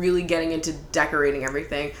I was really getting into decorating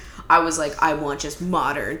everything, I was like, I want just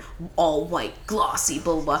modern, all white, glossy,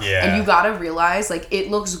 blah, blah, blah. Yeah. And you gotta realize, like, it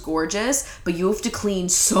looks gorgeous, but you have to clean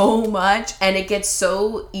so much, and it gets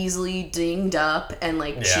so easily dinged up and,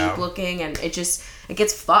 like, cheap looking, and it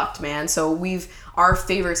gets fucked, man. So our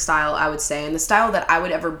favorite style, I would say, and the style that I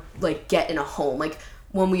would ever, like, get in a home, like,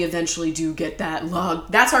 when we eventually do get that log,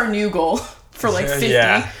 that's our new goal. For like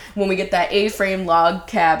 50, when we get that A-frame log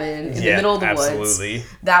cabin in the middle of the woods,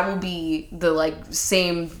 that will be the like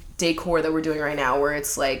same decor that we're doing right now, where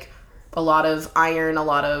it's like a lot of iron, a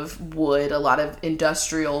lot of wood, a lot of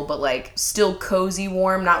industrial, but like still cozy,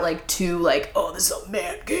 warm, not like too like, oh, this is a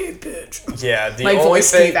man cave, bitch. Yeah, my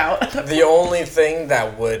voice gave out. The only thing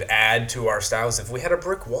that would add to our style is if we had a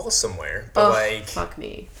brick wall somewhere. But like, fuck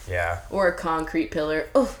me. Yeah. Or a concrete pillar.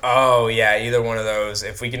 Oh yeah, either one of those.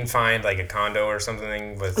 If we can find like a condo or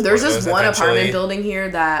something with. There's this one apartment building here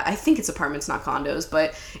that I think it's apartments, not condos,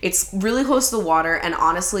 but it's really close to the water. And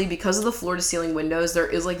honestly, because of the floor to ceiling windows, there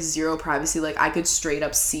is like zero privacy. Like, I could straight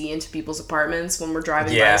up see into people's apartments when we're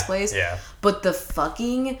driving by this place. Yeah. But the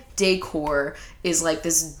fucking decor is like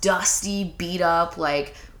this dusty, beat up,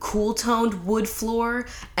 like cool toned wood floor,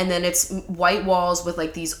 and then it's white walls with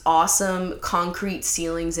like these awesome concrete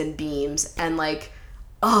ceilings and beams, and like,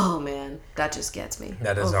 oh man, that just gets me.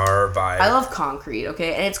 That is our vibe. I love concrete,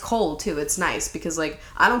 okay? And it's cold too. It's nice because like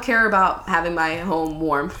I don't care about having my home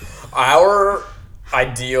warm. Our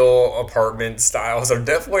ideal apartment styles are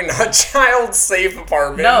definitely not child-safe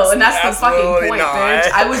apartments. No, and that's the fucking Absolutely point, not.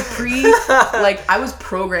 bitch. I was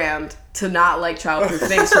programmed to not like childproof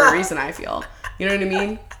things for a reason, I feel. You know what I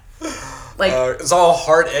mean? Like, it's all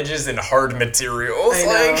hard edges and hard materials.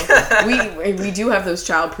 I know. we do have those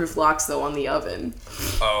childproof locks, though, on the oven.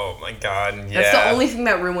 Oh, my God, yeah. That's the only thing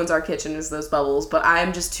that ruins our kitchen is those bubbles, but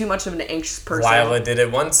I'm just too much of an anxious person. Lila did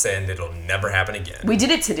it once, and it'll never happen again. We did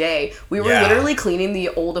it today. We were literally cleaning the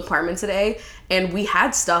old apartment today, and we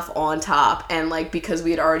had stuff on top, and, like, because we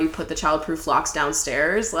had already put the childproof locks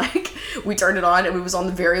downstairs, like, we turned it on, and it was on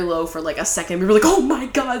the very low for, like, a second. We were like, oh my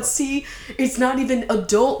God, see? It's not even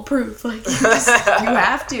adult-proof. Like, you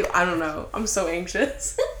have to. I don't know. I'm so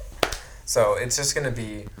anxious. So, it's just gonna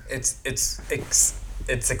be... It's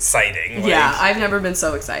exciting. Yeah, I've never been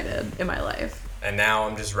so excited in my life. And now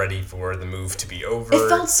I'm just ready for the move to be over. It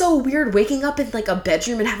felt so weird waking up in, like, a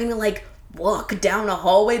bedroom and having to, like, walk down a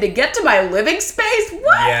hallway to get to my living space.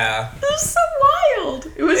 What? Yeah. It was so wild.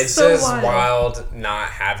 It's so just wild not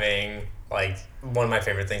having, like, one of my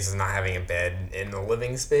favorite things is not having a bed in the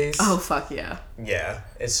living space. Oh, fuck yeah. Yeah,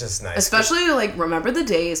 it's just nice. Especially, like, remember the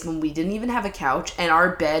days when we didn't even have a couch and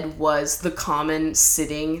our bed was the common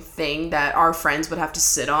sitting thing that our friends would have to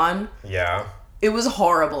sit on? Yeah. It was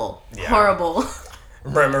horrible. Yeah. Horrible.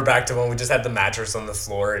 Remember back to when we just had the mattress on the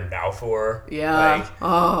floor in Balfour? Yeah.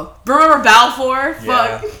 Remember Balfour?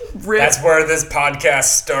 Yeah. Fuck. Rip. That's where this podcast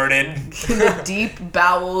started. In the deep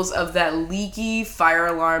bowels of that leaky fire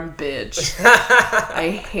alarm bitch. I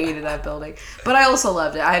hated that building. But I also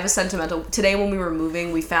loved it. I have a sentimental... Today when we were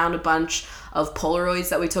moving, we found a bunch of Polaroids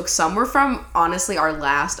that we took. Some were from, honestly, our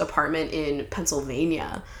last apartment in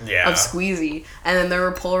Pennsylvania. Yeah. Of Squeezy. And then there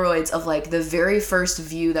were Polaroids of, like, the very first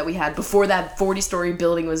view that we had before that 40-story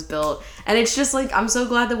building was built. And it's just, like, I'm so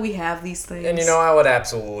glad that we have these things. And, you know, I would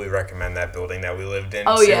absolutely recommend that building that we lived in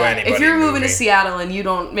to anybody if you're moving moving to Seattle and you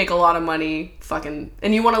don't make a lot of money,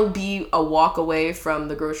 and you want to be a walk away from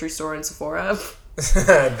the grocery store and Sephora...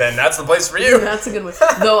 then that's the place for you. That's a good one.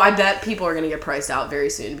 Though I bet people are going to get priced out very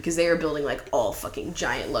soon because they are building, like, all fucking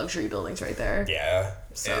giant luxury buildings right there. Yeah.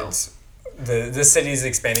 So... The city's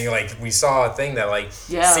expanding. Like, we saw a thing that, like,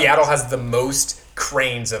 Seattle has the most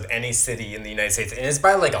cranes of any city in the United States, and it's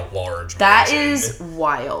by, like, a large That margin. is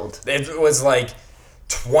wild. It was, like,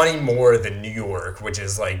 20 more than New York, which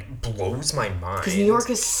is, like, blows my mind. Because New York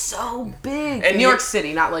is so big. And New York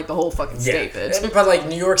City, not, like, the whole fucking state, bitch. But, like,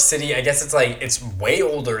 New York City, I guess it's, like, it's way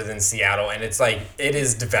older than Seattle, and it's, like, it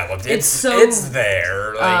is developed. It's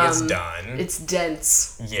there. Like, it's done. It's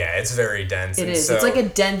dense. Yeah, it's very dense. It is. So, it's like a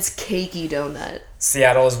dense, cakey donut.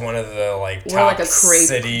 Seattle is one of the, like, top like a crepe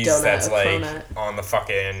cities donut, that's, a like, cronut. on the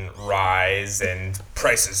fucking rise, and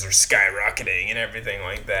prices are skyrocketing and everything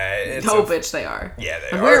like that. Bitch, they are. Yeah,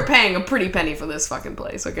 they and are. we're paying a pretty penny for this fucking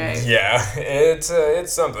place, okay? Yeah, it's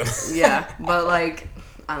something. Yeah, but, like,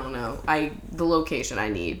 I don't know. The location I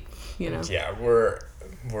need, you know? Yeah, we're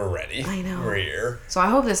ready. I know. We're here. So I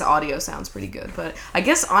hope this audio sounds pretty good. But I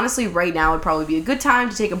guess, honestly, right now would probably be a good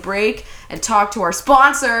time to take a break and talk to our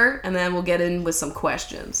sponsor, and then we'll get in with some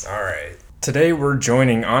questions. All right. Today we're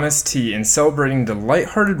joining Honest Tea in celebrating the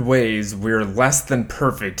lighthearted ways we're less than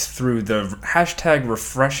perfect through the hashtag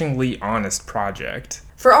Refreshingly Honest project.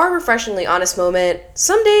 For our Refreshingly Honest moment,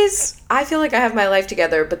 some days I feel like I have my life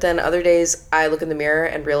together, but then other days I look in the mirror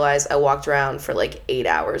and realize I walked around for like 8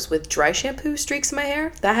 hours with dry shampoo streaks in my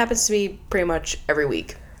hair. That happens to me pretty much every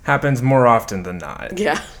week. Happens more often than not.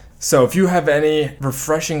 Yeah. So if you have any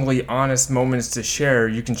refreshingly honest moments to share,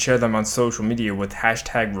 you can share them on social media with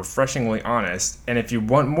hashtag refreshingly honest. And if you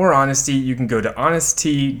want more honesty, you can go to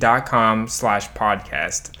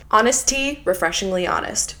honesttea.com/podcast. Honest Tea, refreshingly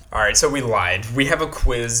honest. All right, so we lied. We have a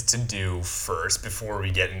quiz to do first before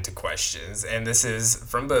we get into questions. And this is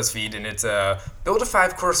from BuzzFeed, and it's a build a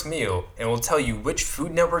 5-course meal, and we'll tell you which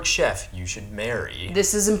Food Network chef you should marry.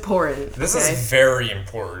 This is important. This is very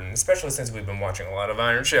important, especially since we've been watching a lot of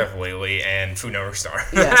Iron Chef lately and Food Network Star.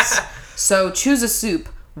 Yes. So choose a soup: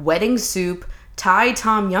 wedding soup, Thai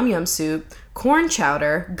Tom Yum Yum soup, corn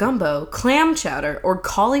chowder, gumbo, clam chowder, or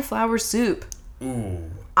cauliflower soup.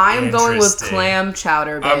 Ooh. I am going with clam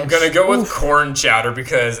chowder, bitch. I'm going to go with corn chowder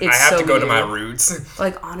because I have to go to my roots.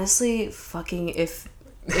 Like, honestly, fucking, if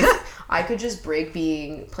I could just break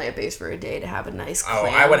being plant-based for a day to have a nice clam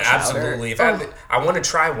chowder. I would absolutely. I want to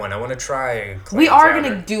try one. I want to try clam We are chowder.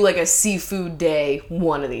 going to do, like, a seafood day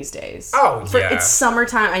one of these days. Oh, yeah. It's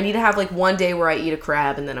summertime. I need to have, like, one day where I eat a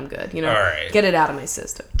crab and then I'm good, you know? All right. Get it out of my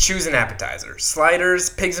system. Choose an appetizer. Sliders,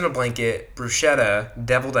 pigs in a blanket, bruschetta,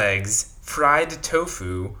 deviled eggs, fried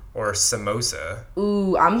tofu, or samosa?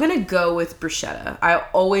 Ooh, I'm gonna go with bruschetta. I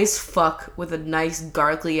always fuck with a nice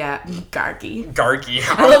garlicky garky. Garky.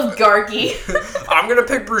 I love garky. I'm gonna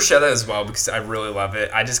pick bruschetta as well because I really love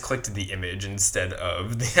it. I just clicked the image instead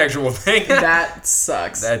of the actual thing. That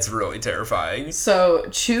sucks. That's really terrifying. So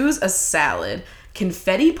choose a salad.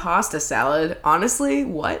 Confetti pasta salad. Honestly,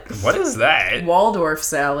 what? What is that? Waldorf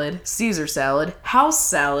salad, Caesar salad, house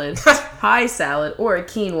salad, pie salad, or a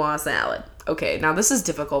quinoa salad. Okay, now this is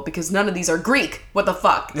difficult because none of these are Greek. What the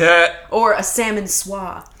fuck? Yeah. Or a salmon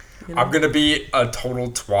soie. You know? I'm gonna be a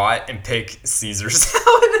total twat and pick Caesar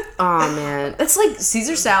salad. Oh man, it's like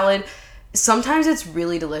Caesar salad. Sometimes it's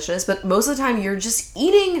really delicious, but most of the time you're just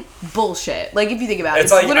eating bullshit. Like if you think about it,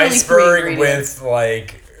 It's like literally iceberg with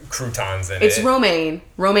like croutons in It's it. romaine.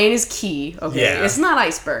 Romaine is key. Okay, Yeah. It's not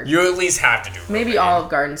iceberg. You at least have to do Maybe romaine. Olive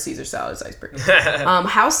Garden Caesar salad is iceberg.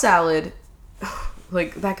 House salad,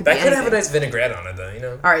 like that could be That could anything. have a nice vinaigrette on it though, you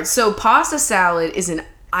know? All right, so pasta salad is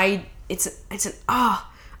I'm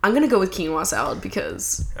gonna go with quinoa salad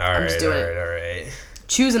because I'm just doing it. Alright.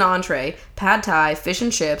 Choose an entree: pad thai, fish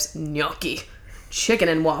and chips, gnocchi, chicken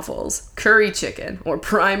and waffles, curry chicken, or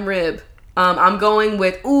prime rib. I'm going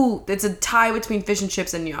with it's a tie between fish and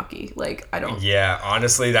chips and gnocchi. Like I don't. Yeah,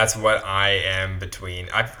 honestly, that's what I am between.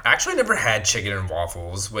 I've actually never had chicken and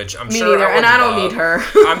waffles, which I'm Me sure neither, I would and I don't love. need her.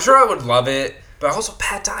 I'm sure I would love it, but also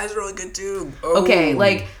pad thai is really good too. Oh. Okay,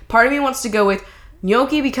 like part of me wants to go with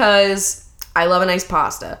gnocchi because I love a nice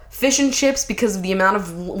pasta. Fish and chips because of the amount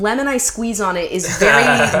of lemon I squeeze on it is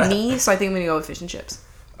very me, so I think I'm gonna go with fish and chips.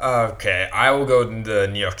 Okay, I will go the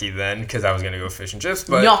gnocchi then, because I was gonna go fish and chips,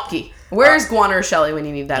 but Gnocchi. Where's Guana Shelley when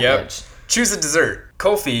you need that yep. bitch? Choose a dessert: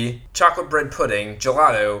 kulfi, chocolate bread pudding,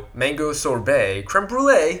 gelato, mango sorbet, creme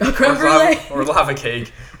brulee, Creme brulee. or lava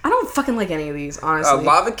cake. I don't fucking like any of these, honestly.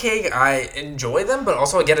 Lava cake, I enjoy them, but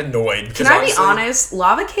also I get annoyed. Because Can I be honest?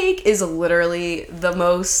 Lava cake is literally the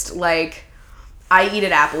most, like, I eat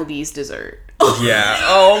at Applebee's dessert. Yeah.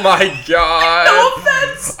 Oh my god. No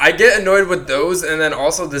offense. I get annoyed with those, and then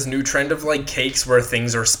also this new trend of like cakes where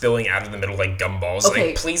things are spilling out of the middle like gumballs. Okay,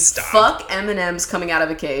 like, please stop. Fuck M&M's coming out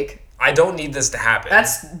of a cake. I don't need this to happen.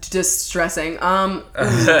 That's distressing.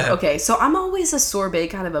 Okay, so I'm always a sorbet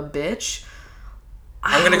kind of a bitch.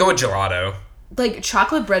 I'm gonna go with gelato. Like,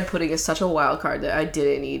 chocolate bread pudding is such a wild card that I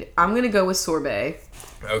didn't need. I'm gonna go with sorbet.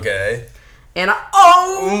 Okay. And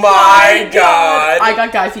oh my god. I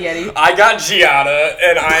got Guy Fieri. I got Giada,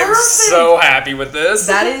 and I'm Perfect. so happy with this.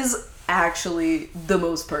 That is actually the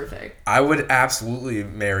most perfect. I would absolutely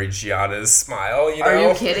marry Giada's smile, you know? Are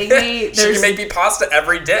you kidding me? She can make me pasta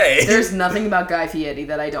every day. There's nothing about Guy Fieri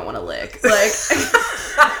that I don't want to lick. Like,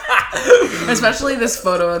 especially this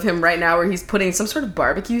photo of him right now where he's putting some sort of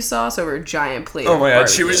barbecue sauce over a giant plate. Oh my of god,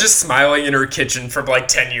 she was barbecue. just smiling in her kitchen from like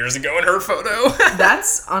 10 years ago in her photo.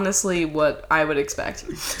 That's honestly what I would expect.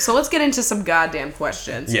 So let's get into some goddamn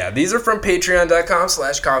questions. Yeah, these are from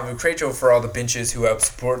patreon.com/Kavukrecho for all the bitches who help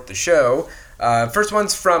support the show. First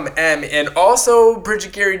one's from M, and also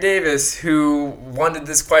Bridget Gary Davis, who wanted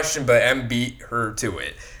this question, but M beat her to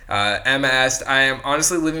it. M asked, I am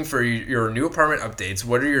honestly living for your new apartment updates.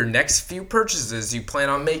 What are your next few purchases you plan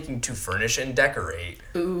on making to furnish and decorate?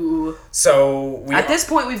 Ooh. So, At this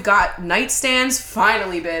point, we've got nightstands,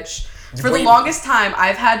 finally, bitch. For the longest time,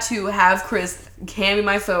 I've had to have Chris hand me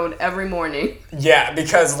my phone every morning. Yeah,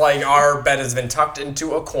 because like our bed has been tucked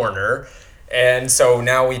into a corner, and so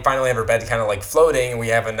now we finally have our bed kind of like floating, and we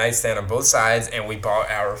have a nightstand on both sides, and we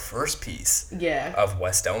bought our first piece of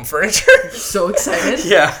West Elm furniture. So excited.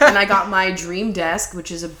 Yeah. And I got my dream desk,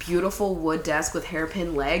 which is a beautiful wood desk with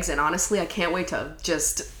hairpin legs, and honestly, I can't wait to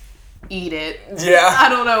just eat it. Yeah. I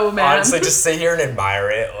don't know, man. Honestly, just sit here and admire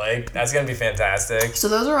it. Like, that's going to be fantastic. So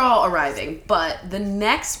those are all arriving, but the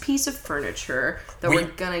next piece of furniture that we're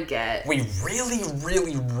gonna get... We really,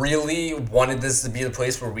 really, really wanted this to be the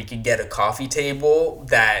place where we could get a coffee table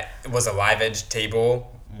that was a live edge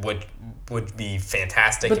table, would be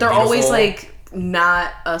fantastic. But they're and beautiful. always like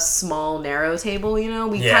not a small narrow table, you know?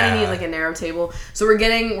 We kind of need like a narrow table. So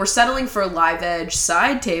we're settling for live edge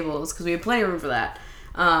side tables because we have plenty of room for that.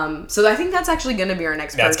 So I think that's actually going to be our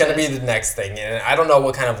next purchase. That's going to be the next thing. And I don't know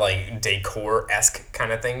what kind of like decor-esque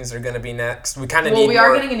kind of things are going to be next. We kind of need we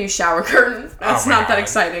are getting a new shower curtain. That's not that God.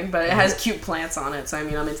 exciting, but it has cute plants on it. So I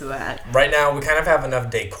mean, I'm into that. Right now, we kind of have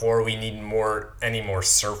enough decor. We need any more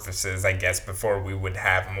surfaces, I guess, before we would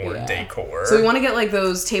have more decor. So we want to get like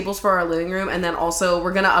those tables for our living room, and then also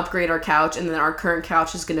we're going to upgrade our couch, and then our current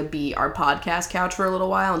couch is going to be our podcast couch for a little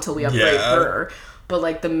while until we upgrade her. But,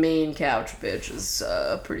 like, the main couch, bitch, is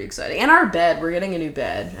pretty exciting. And our bed. We're getting a new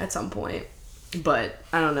bed at some point. but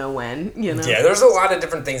I don't know when, you know. Yeah, there's a lot of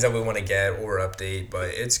different things that we want to get or update, but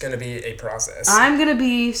it's going to be a process. I'm going to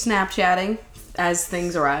be Snapchatting as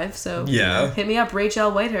things arrive, so Yeah. hit me up,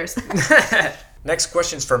 Rachel Whitehurst. Next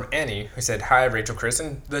question's from Annie, who said, "Hi, Rachel, Chris,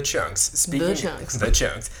 and the Chunks. The Chunks. The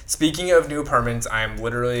Chunks. Speaking of new apartments, I'm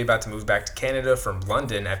literally about to move back to Canada from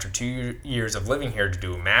London after 2 years of living here to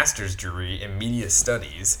do a master's degree in media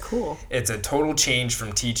studies. Cool. It's a total change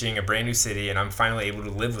from teaching a brand new city, and I'm finally able to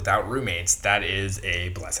live without roommates. That is a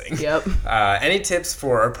blessing. Yep. Any tips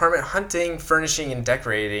for apartment hunting, furnishing, and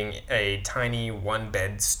decorating a tiny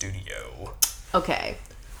one-bed studio?" Okay.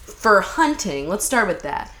 For hunting, let's start with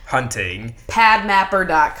that. Hunting.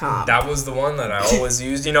 Padmapper.com. That was the one that I always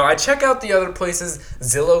used. You know, I check out the other places.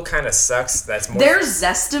 Zillow kind of sucks. That's more. Their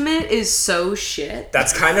Zestimate is so shit.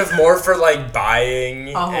 That's kind of more for like buying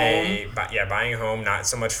a home. Buying a home, not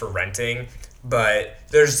so much for renting. But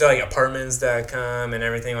there's like apartments.com and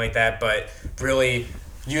everything like that. But really,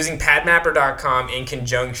 using Padmapper.com in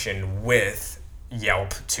conjunction with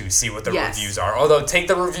Yelp to see what the reviews are. Although take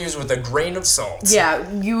the reviews with a grain of salt. Yeah,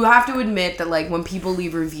 you have to admit that like when people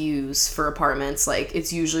leave reviews for apartments, like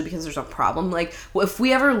it's usually because there's a problem. Like if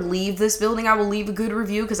we ever leave this building, I will leave a good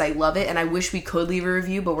review because I love it and I wish we could leave a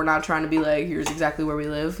review, but we're not trying to be like, here's exactly where we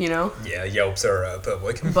live, you know? Yeah, Yelps are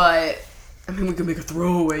public. But I mean, we could make a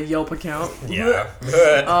throwaway Yelp account. Yeah.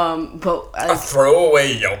 But a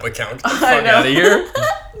throwaway Yelp account. Get the I fuck know. out of here.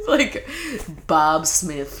 Like Bob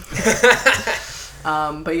Smith.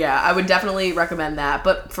 But yeah, I would definitely recommend that.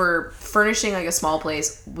 But for furnishing like a small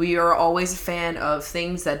place, we are always a fan of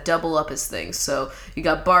things that double up as things. So you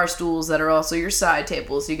got bar stools that are also your side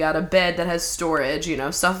tables. You got a bed that has storage, you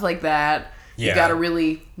know, stuff like that. Yeah. You got to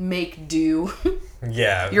really make do.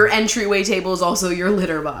 Yeah. Your entryway table is also your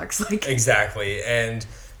litter box. Like Exactly. And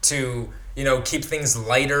to, you know, keep things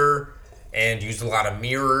lighter and use a lot of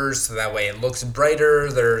mirrors so that way it looks brighter.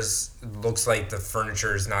 Looks like the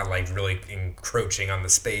furniture is not like really encroaching on the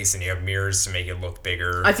space, and you have mirrors to make it look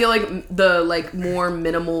bigger. I feel like the like more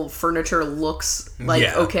minimal furniture looks like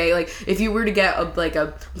okay. Like if you were to get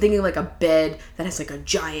I'm thinking like a bed that has like a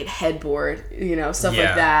giant headboard, you know, stuff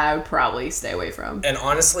like that, I would probably stay away from. And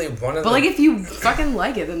honestly, like if you fucking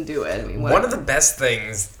like it, then do it. I mean, one of the best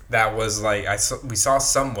things that was like we saw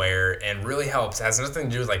somewhere and really helps, has nothing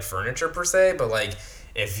to do with like furniture per se, but like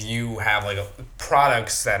if you have like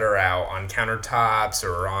products that are out on countertops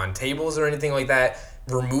or on tables or anything like that,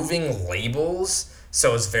 removing labels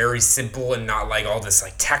so it's very simple and not like all this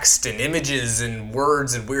like text and images and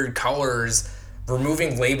words and weird colors.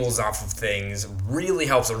 Removing labels off of things really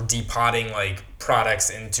helps, or depotting like products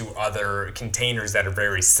into other containers that are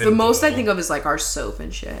very simple. The most I think of is like our soap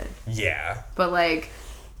and shit. Yeah. But like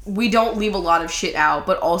we don't leave a lot of shit out,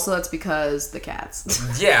 but also that's because the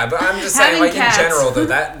cats. Yeah, but I'm just saying, like cats. in general, though,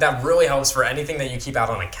 that really helps for anything that you keep out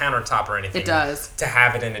on a countertop or anything. It does. To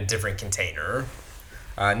have it in a different container.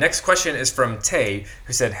 Next question is from Tay,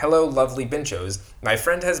 who said, "Hello, lovely Binchos. My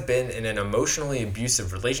friend has been in an emotionally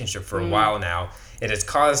abusive relationship for a while now. It has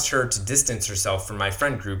caused her to distance herself from my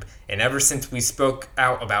friend group, and ever since we spoke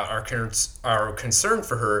out about our concern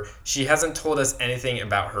for her, she hasn't told us anything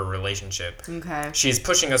about her relationship. Okay. She is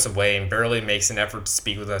pushing us away and barely makes an effort to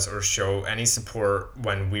speak with us or show any support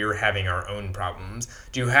when we're having our own problems.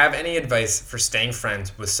 Do you have any advice for staying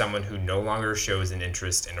friends with someone who no longer shows an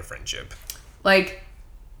interest in a friendship?" Like,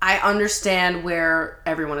 I understand where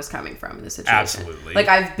everyone is coming from in this situation. Absolutely. Like,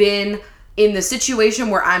 I've been in the situation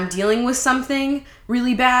where I'm dealing with something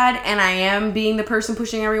really bad and I am being the person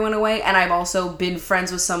pushing everyone away, and I've also been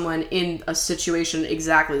friends with someone in a situation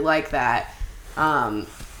exactly like that,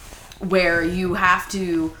 where you have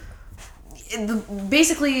to...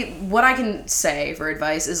 Basically, what I can say for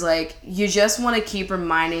advice is, like, you just want to keep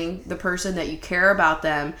reminding the person that you care about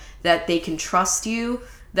them, that they can trust you,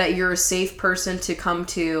 that you're a safe person to come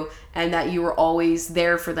to, and that you were always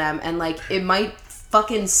there for them. And like, it might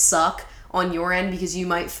fucking suck on your end because you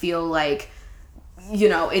might feel like, you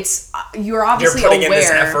know, you're obviously you're putting aware, in this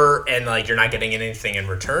effort and like you're not getting anything in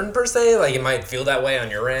return per se. Like, it might feel that way on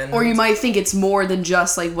your end, or you might think it's more than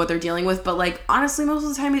just like what they're dealing with. But like, honestly, most of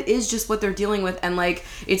the time it is just what they're dealing with, and like,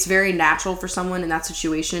 it's very natural for someone in that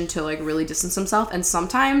situation to like really distance themselves. And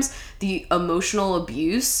sometimes the emotional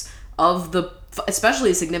abuse of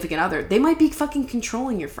especially a significant other, they might be fucking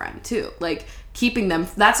controlling your friend too, like keeping them.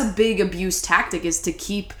 That's a big abuse tactic, is to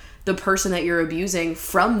keep the person that you're abusing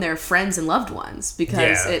from their friends and loved ones,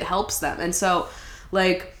 because it helps them. And so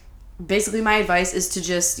like, basically my advice is to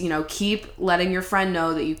just, you know, keep letting your friend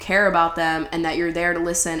know that you care about them and that you're there to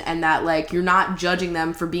listen, and that like you're not judging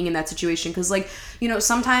them for being in that situation. Because like, you know,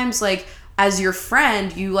 sometimes like as your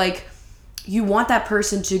friend, you like, you want that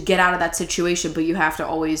person to get out of that situation, but you have to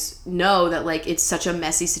always know that, like, it's such a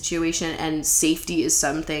messy situation and safety is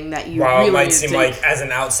something that you While really it might need seem to like, as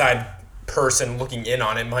an outside person looking in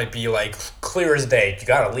on it, might be, like, clear as day, you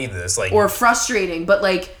gotta leave this. Like, or frustrating, but,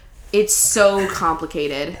 like, it's so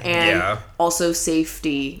complicated, and Yeah. also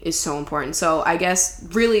safety is so important. So I guess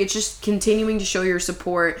really it's just continuing to show your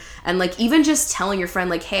support, and, like, even just telling your friend,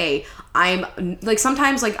 like, hey, I'm, like,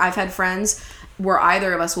 sometimes, like, I've had friends where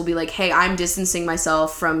either of us will be like, hey, I'm distancing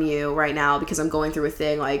myself from you right now because I'm going through a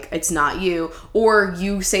thing, like, it's not you. Or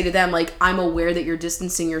you say to them, like, I'm aware that you're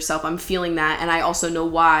distancing yourself, I'm feeling that, and I also know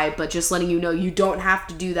why, but just letting you know you don't have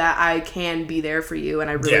to do that. I can be there for you, and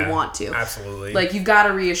I really want to. Absolutely. Like, you've got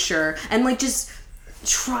to reassure, and, like, just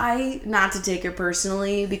try not to take it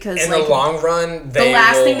personally, because in like the long run, they the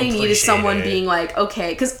last will thing they need is appreciate someone it. being like, okay,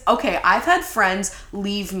 because I've had friends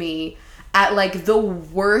leave me at, like, the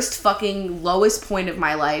worst fucking lowest point of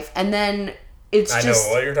my life, and then it's I just,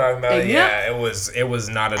 know what you're talking about. Yeah. Yeah, it was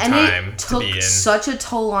not a and time it to took be in. such a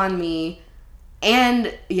toll on me,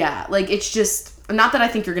 and yeah, like, it's just, not that I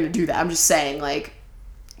think you're gonna do that, I'm just saying, like,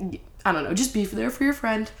 I don't know, just be there for your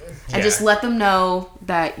friend, and Yeah. just let them know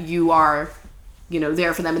that you are, you know,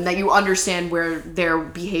 there for them, and that you understand where their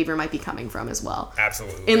behavior might be coming from as well.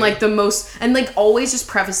 Absolutely. In, like, the most, and, like, always just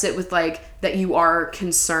preface it with, like, that you are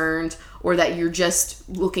concerned, or that you're just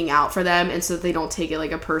looking out for them, and so that they don't take it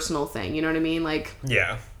like a personal thing, you know what I mean? Like,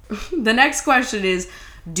 Yeah. the next question is,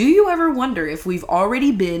 do you ever wonder if we've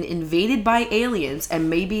already been invaded by aliens and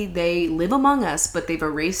maybe they live among us, but they've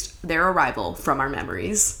erased their arrival from our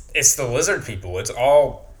memories? It's the lizard people. It's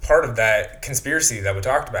all part of that conspiracy that we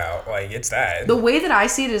talked about. Like, it's that. The way that I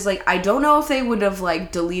see it is, like, I don't know if they would have,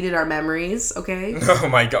 like, deleted our memories, okay? Oh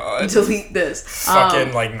my god. Delete this.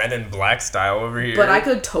 Fucking, like, Men in Black style over here. But I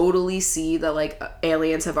could totally see that, like,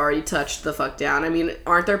 aliens have already touched the fuck down. I mean,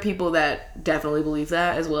 aren't there people that definitely believe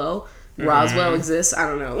that as well? Roswell exists? I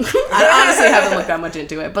don't know. I honestly haven't looked that much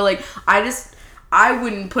into it. But, like, I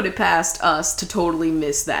wouldn't put it past us to totally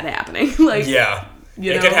miss that happening. Like, Yeah.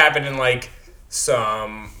 you It know? could happen in, like,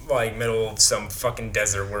 some, like, middle of some fucking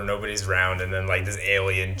desert where nobody's around, and then, like, this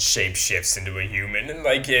alien shape shifts into a human, and,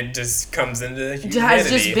 like, it just comes into humanity. It has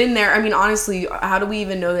just been there. I mean, honestly, how do we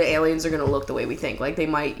even know that aliens are going to look the way we think? Like, they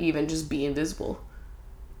might even just be invisible.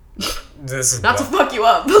 This is Not to fuck you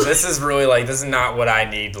up. This is really, like, this is not what I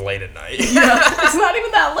need late at night. Yeah, it's not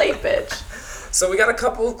even that late, bitch. So we got a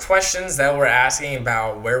couple of questions that we're asking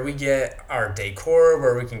about where we get our decor,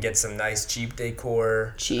 where we can get some nice cheap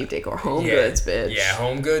decor. Cheap decor, home goods, bitch. Yeah,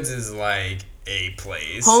 Home Goods is like a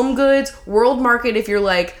place. Home Goods, World Market, if you're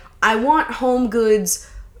like, I want Home Goods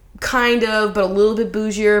kind of, but a little bit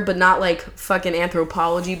bougier, but not like fucking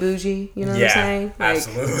Anthropology bougie, you know what I'm saying? Like,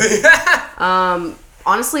 absolutely.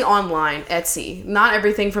 honestly, online, Etsy. Not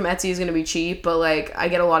everything from Etsy is going to be cheap, but, like, I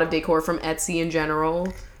get a lot of decor from Etsy in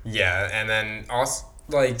general. Yeah, and then also,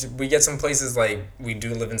 like, we get some places, like, we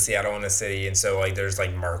do live in Seattle in a city, and so, like, there's,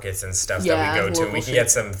 like, markets and stuff that we go to, and local we can shit.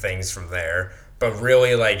 get some things from there. But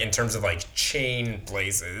really, like, in terms of, like, chain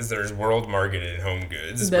places, there's World Market and Home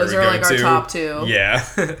Goods. is Those where are, we like, go our to. top two. Yeah.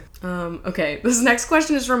 Okay, this next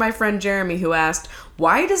question is from my friend Jeremy, who asked,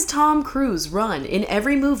 why does Tom Cruise run in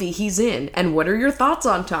every movie he's in, and what are your thoughts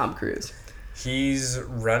on Tom Cruise? He's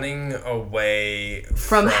running away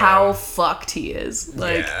From how fucked he is.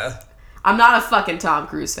 Like, yeah. I'm not a fucking Tom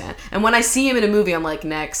Cruise fan. And when I see him in a movie, I'm like,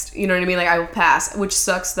 next. You know what I mean? Like, I will pass. Which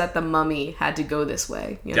sucks that The Mummy had to go this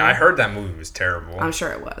way. You know? Yeah, I heard that movie was terrible. I'm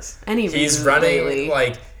sure it was. Any He's reason running lately.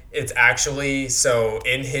 like it's actually so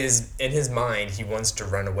in his mind he wants to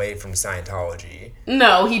run away from Scientology.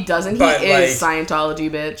 No, he doesn't. But, He is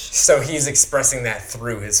Scientology, bitch. So he's expressing that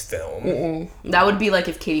through his film. That would be like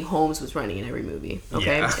if Katie Holmes was running in every movie.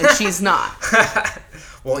 Okay, Yeah. and she's not.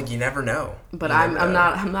 Well, you never know. But You I'm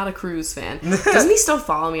never know. not a Cruise fan. Doesn't he still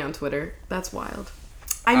follow me on Twitter? That's wild.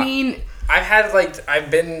 I mean,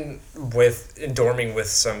 I've been dorming with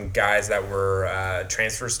some guys that were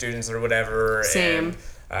transfer students or whatever. Same. And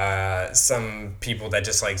some people that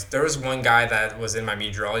just like there was one guy that was in my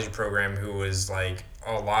meteorology program who was like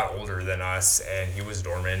a lot older than us, and he was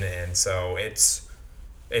dormant, and so it's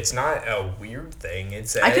not a weird thing.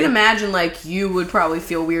 I can imagine, like, you would probably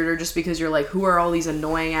feel weirder just because you're like, who are all these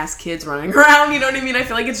annoying ass kids running around? You know what I mean? I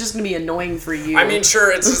feel like it's just gonna be annoying for you. I mean,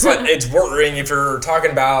 sure, it's just like it's worrying if you're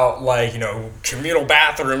talking about like, you know, communal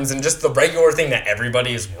bathrooms and just the regular thing that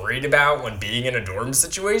everybody is worried about when being in a dorm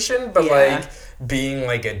situation. But Yeah. like being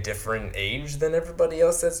like a different age than everybody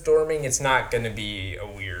else that's dorming, it's not gonna be a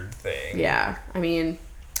weird thing. Yeah, I mean,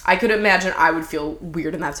 I could imagine I would feel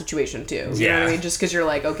weird in that situation too. You know what I mean? Just because you're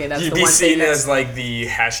like, okay, that's You'd the be one thing seen as like the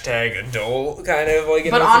hashtag adult kind of like.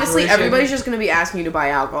 But honestly, everybody's just gonna be asking you to buy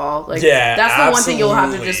alcohol. Like, yeah, that's the one thing you'll have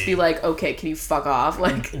to absolutely. just be like, okay, can you fuck off?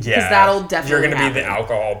 Like, because Yeah, that'll definitely you're gonna happen, be the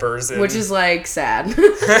alcohol person, which is like sad.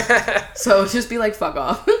 So just be like, fuck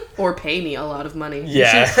off, or pay me a lot of money.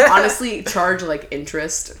 Yeah. You should honestly charge like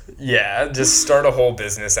interest. yeah, just start a whole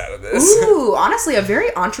business out of this. Ooh, honestly, a very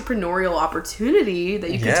entrepreneurial opportunity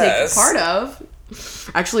that you could take part of.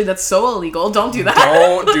 Actually, that's so illegal. Don't do that.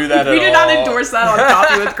 Don't do that at all. We do not endorse that on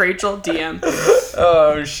Coffee with Rachel DM.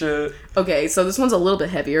 Oh, shit. Okay, so this one's a little bit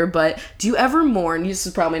heavier, but do you ever mourn, this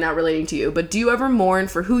is probably not relating to you, but do you ever mourn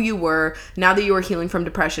for who you were now that you are healing from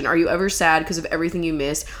depression? Are you ever sad because of everything you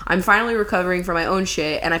missed? I'm finally recovering from my own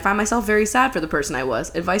shit, and I find myself very sad for the person I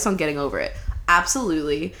was. Advice on getting over it.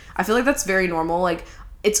 Absolutely. I feel like that's very normal. Like,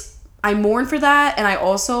 I mourn for that, and I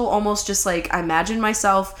also almost just, like, I imagine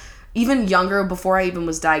myself even younger before I even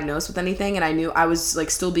was diagnosed with anything, and I knew I was, like,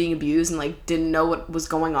 still being abused and, like, didn't know what was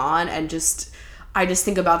going on, and I just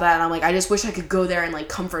think about that, and I'm like, I just wish I could go there and, like,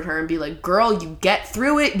 comfort her and be like, girl, you get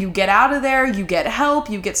through it, you get out of there, you get help,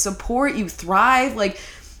 you get support, you thrive, like,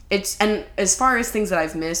 and as far as things that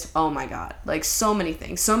I've missed, oh my god, like, so many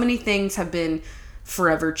things have been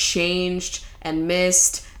forever changed and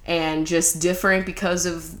missed, and just different because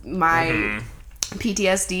of my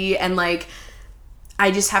PTSD, and like I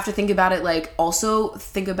just have to think about it, like also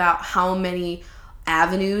think about how many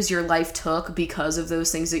avenues your life took because of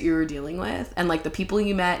those things that you were dealing with, and like the people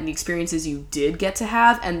you met and the experiences you did get to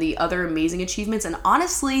have and the other amazing achievements. And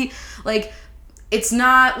honestly, like it's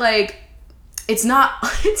not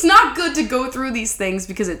good to go through these things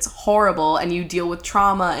because it's horrible and you deal with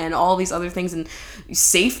trauma and all these other things and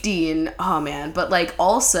safety and oh man, but like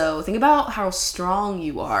also think about how strong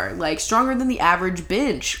you are, like stronger than the average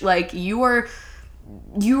bitch. Like you are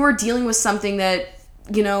dealing with something that,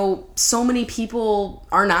 you know, so many people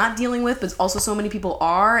are not dealing with, but also so many people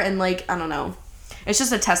are, and like I don't know, it's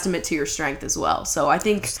just a testament to your strength as well. So I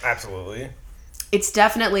think absolutely it's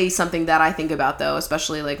definitely something that I think about, though,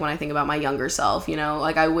 especially, like, when I think about my younger self, you know?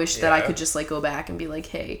 Like, I wish that I could just, like, go back and be like,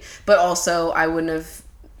 hey. But also,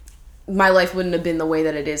 my life wouldn't have been the way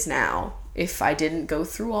that it is now if I didn't go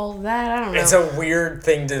through all of that. I don't know. It's a weird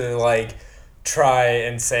thing to, like, try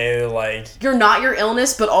and say, like... You're not your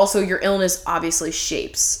illness, but also your illness obviously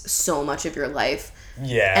shapes so much of your life.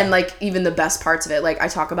 Yeah. And, like, even the best parts of it. Like, I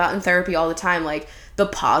talk about in therapy all the time, like... the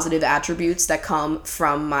positive attributes that come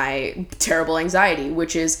from my terrible anxiety,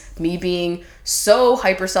 which is me being so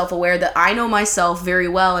hyper self-aware that I know myself very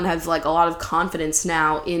well and have like a lot of confidence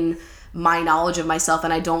now in my knowledge of myself,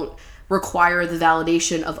 and I don't require the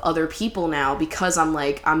validation of other people now because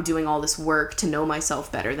I'm doing all this work to know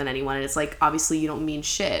myself better than anyone. And it's like, obviously you don't mean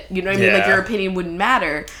shit, you know what I mean? Like your opinion wouldn't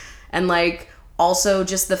matter. And like also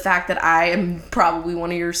just the fact that I am probably one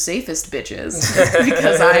of your safest bitches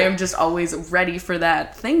because I am just always ready for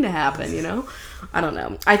that thing to happen, you know? I don't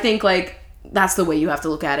know. I think, like, that's the way you have to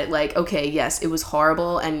look at it. Like, okay, yes, it was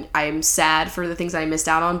horrible and I'm sad for the things I missed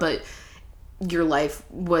out on, but your life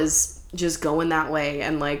was just going that way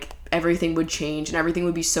and, like, everything would change and everything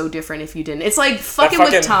would be so different if you didn't. It's like fucking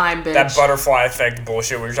with time, bitch. That butterfly effect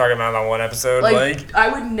bullshit we were talking about on one episode. Like I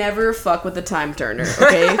would never fuck with the time turner,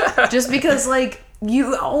 okay? Just because, like,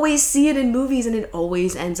 you always see it in movies and it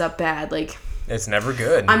always ends up bad. Like, it's never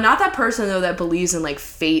good. I'm not that person, though, that believes in, like,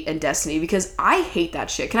 fate and destiny because I hate that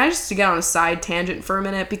shit. Can I just get on a side tangent for a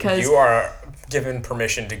minute? Because you are given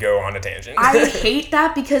permission to go on a tangent. I hate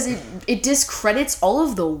that because it discredits all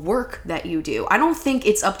of the work that you do. I don't think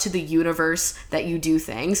it's up to the universe that you do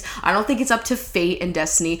things. I don't think it's up to fate and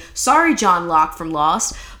destiny. Sorry, John Locke from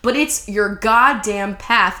Lost, but it's your goddamn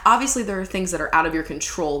path. Obviously, there are things that are out of your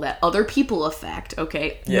control that other people affect,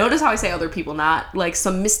 okay? Yeah. Notice how I say other people, not like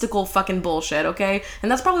some mystical fucking bullshit, okay? And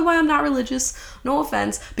that's probably why I'm not religious. No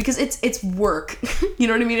offense, because it's work. You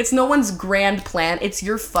know what I mean? It's no one's grand plan. It's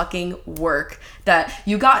your fucking work. That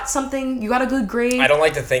you got something, you got a good grade. I don't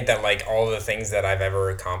like to think that, like, all the things that I've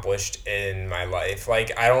ever accomplished in my life,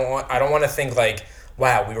 like, I don't want to think, like,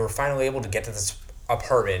 wow, we were finally able to get to this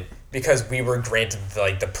apartment because we were granted,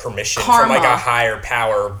 like, the permission from, like, a higher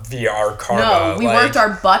power via our karma. No, we worked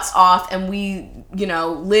our butts off and we, you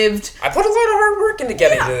know, lived. I put a lot of hard work into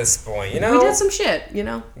getting to this point, you know? We did some shit, you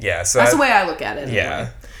know? Yeah, so that's the way I look at it. Yeah.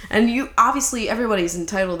 Anyway. And you, obviously, everybody's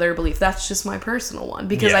entitled to their belief. That's just my personal one.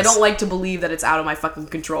 Because I don't like to believe that it's out of my fucking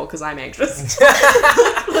control because I'm anxious.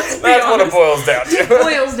 That's what it boils down to. It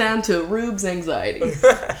boils down to Rube's anxiety.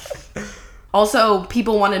 Also,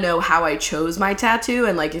 people want to know how I chose my tattoo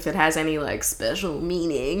and, like, if it has any, like, special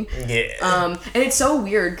meaning. Yeah. And it's so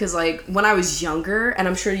weird because, like, when I was younger, and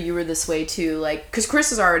I'm sure you were this way too, like, because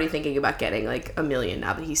Chris is already thinking about getting, like, a million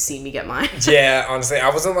now that he's seen me get mine. Yeah, honestly, I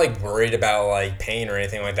wasn't, like, worried about, like, pain or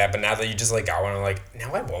anything like that, but now that you just, like, got one, I'm like,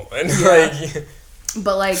 now I want one. Like,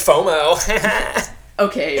 But, like... FOMO.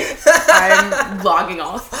 Okay, I'm logging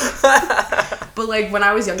off. But, like, when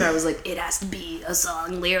I was younger, I was like, it has to be a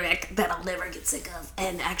song lyric that I'll never get sick of,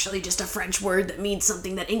 and actually just a French word that means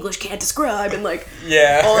something that English can't describe, and, like,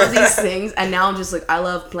 yeah. all of these things. And now I'm just like, I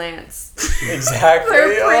love plants. Exactly.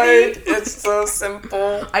 They're pretty. Like, it's so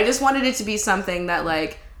simple. I just wanted it to be something that,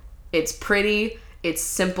 like, it's pretty, it's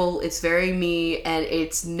simple, it's very me, and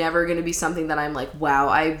it's never gonna be something that I'm like, wow,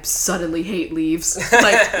 I suddenly hate leaves.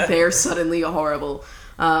 Like, they're suddenly horrible.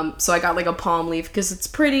 So I got, like, a palm leaf because it's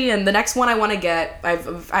pretty, and the next one I want to get, I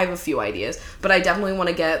have a few ideas, but I definitely want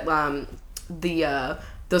to get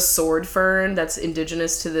the sword fern that's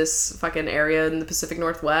indigenous to this fucking area in the Pacific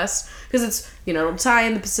Northwest, because it's, you know, it'll tie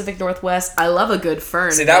in the Pacific Northwest. I love a good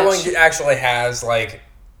fern. See, that one actually has, like,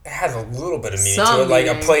 it has a little bit of meaning to it, like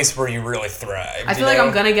a place where you really thrive. I feel like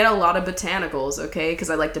I'm gonna get a lot of botanicals, okay? Because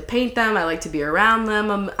I like to paint them, I like to be around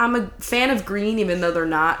them. I'm a fan of green, even though they're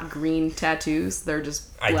not green tattoos. They're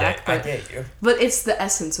just black. I get you. But it's the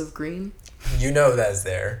essence of green. You know that's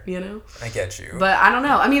there. You know? I get you. But I don't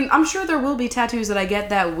know. I mean, I'm sure there will be tattoos that I get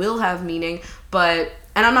that will have meaning, but...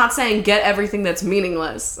 And I'm not saying get everything that's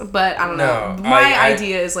meaningless, but I don't know. My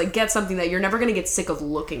idea is, like, get something that you're never going to get sick of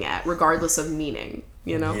looking at, regardless of meaning,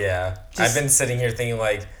 you know? Yeah. I've been sitting here thinking,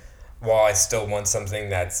 like, well, I still want something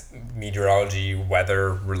that's meteorology,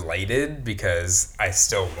 weather related, because I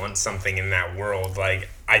still want something in that world. Like,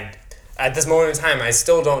 at this moment in time, I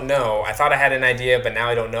still don't know. I thought I had an idea, but now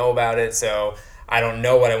I don't know about it, so... I don't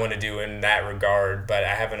know what I want to do in that regard, but I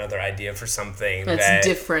have another idea for something that's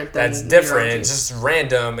different. That's different. It's just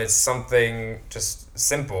random. It's something just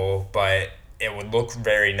simple, but it would look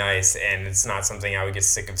very nice, and it's not something I would get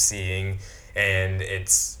sick of seeing. And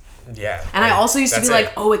it's yeah. And I also used to be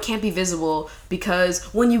like, oh, it can't be visible because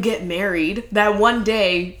when you get married, that one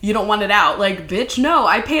day you don't want it out. Like, bitch, no,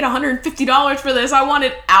 I paid $150 for this. I want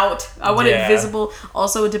it out. I want it visible.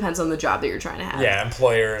 Also, it depends on the job that you're trying to have. Yeah,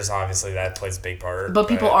 employers, obviously, that plays a big part. But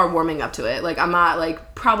people are warming up to it. Like, I'm not,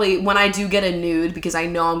 like, probably when I do get a nude, because I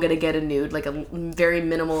know I'm going to get a nude, like a very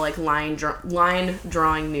minimal, like, line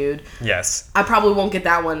drawing nude. Yes. I probably won't get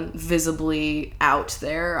that one visibly out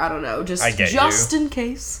there. I don't know. Just in case.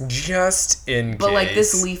 Just in case. But, like,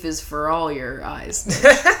 this leaf is for all your eyes.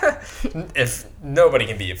 If nobody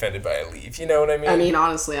can be offended by a leaf, you know what I mean? I mean,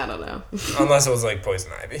 honestly, I don't know. Unless it was, like,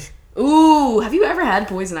 poison ivy. Ooh, have you ever had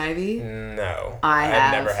poison ivy? No.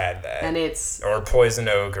 I've never had that. And it's... Or poison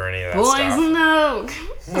oak or any of that stuff. Poison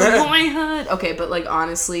oak! Boyhood! Okay, but, like,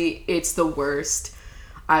 honestly, it's the worst.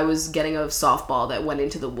 I was getting a softball that went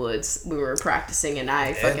into the woods. We were practicing, and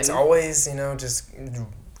It's always, you know, just...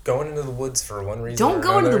 going into the woods for one reason. Don't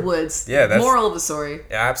go into the woods. Yeah, that's... Moral of the story.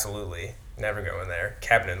 Yeah, absolutely. Never go in there.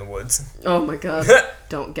 Cabin in the woods. Oh my god.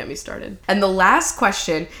 Don't get me started. And the last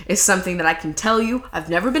question is something that I can tell you I've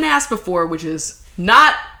never been asked before, which is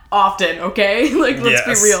not often, okay? Like, let's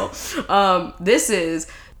be real. This is,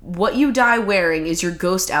 what you die wearing is your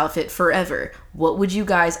ghost outfit forever. What would you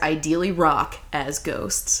guys ideally rock as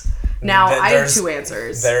ghosts? Now, I have two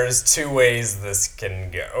answers. There's two ways this can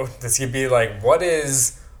go. This could be like, what do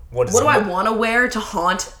I want to wear to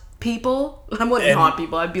haunt people? I wouldn't haunt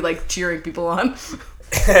people. I'd be like cheering people on.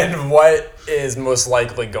 And what is most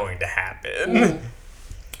likely going to happen?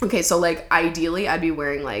 Okay, so like ideally I'd be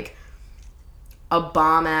wearing like a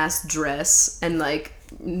bomb ass dress and like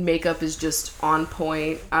makeup is just on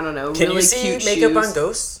point. I don't know. Can really you see cute makeup shoes. on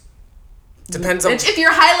ghosts? Depends on if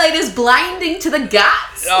your highlight is blinding to the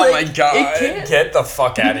gods. Oh my god. Get the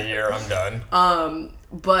fuck out of here. I'm done.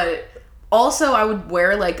 But also I would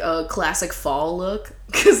wear like a classic fall look.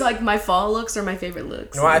 Because, like, my fall looks are my favorite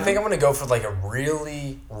looks. No, I think I'm going to go for, like, a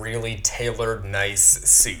really, really tailored, nice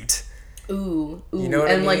suit. Ooh. You know what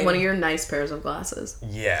I mean? And, like, one of your nice pairs of glasses.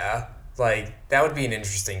 Yeah. Like, that would be an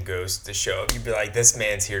interesting ghost to show up. You'd be like, this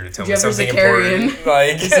man's here to tell me something important.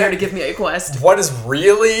 Like, he's here to give me a quest. What is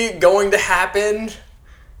really going to happen?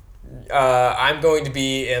 I'm going to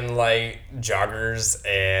be in, like, joggers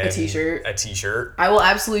and... A t-shirt. I will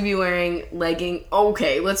absolutely be wearing leggings.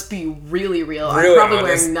 Okay, let's be really real. I'm probably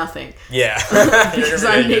wearing nothing. Yeah. Because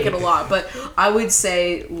I'm naked a lot. But I would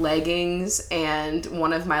say leggings and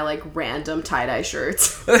one of my, like, random tie-dye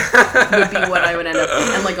shirts would be what I would end up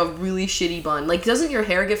in. And, like, a really shitty bun. Like, doesn't your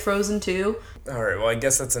hair get frozen, too? All right, well, I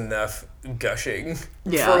guess that's enough gushing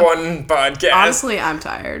Yeah. for one podcast. Honestly, I'm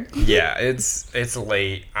tired. Yeah, it's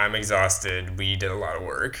late. I'm exhausted. We did a lot of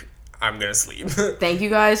work. I'm gonna sleep. Thank you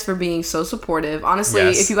guys for being so supportive. Honestly,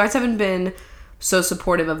 Yes. if you guys haven't been so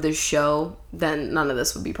supportive of this show, then none of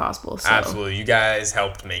this would be possible. So, Absolutely. You guys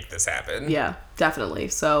helped make this happen. yeah, definitely.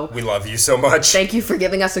 So We love you so much. thank you for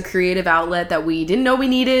giving us a creative outlet that we didn't know we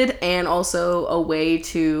needed, and also a way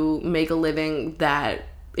to make a living that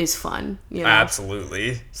is fun. You know?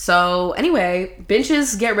 Absolutely. So anyway,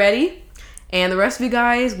 benches, get ready. And the rest of you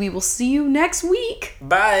guys, we will see you next week.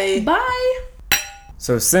 Bye. Bye.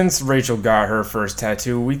 So since Rachel got her first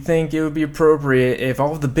tattoo, we think it would be appropriate if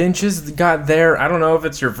all the benches got their, I don't know if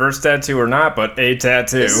it's your first tattoo or not, but a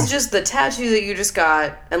tattoo. This is just the tattoo that you just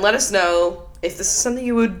got, and let us know if this is something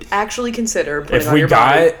you would actually consider putting If on we your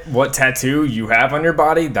got body. what tattoo you have on your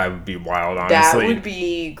body, that would be wild, That honestly. would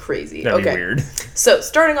be crazy. That'd okay. be weird. So,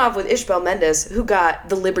 starting off with Ishbel Mendes, who got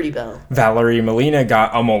the Liberty Bell. Valerie Molina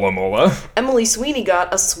got a mola mola. Emily Sweeney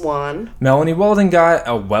got a swan. Melanie Walden got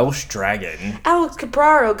a Welsh dragon. Alex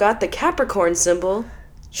Capraro got the Capricorn symbol.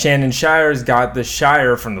 Shannon Shires got the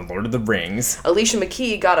Shire from The Lord of the Rings. Alicia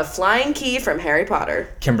McKee got a flying key from Harry Potter.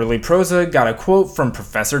 Kimberly Proza got a quote from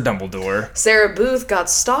Professor Dumbledore. Sarah Booth got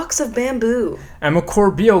stalks of bamboo. Emma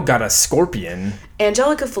Corbeil got a scorpion.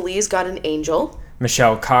 Angelica Feliz got an angel.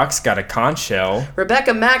 Michelle Cox got a conch shell.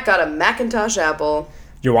 Rebecca Mack got a Macintosh apple.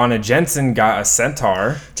 Joanna Jensen got a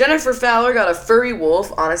centaur. Jennifer Fowler got a furry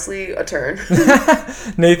wolf. Honestly, a turn.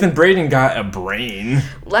 Nathan Braden got a brain.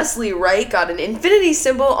 Leslie Wright got an infinity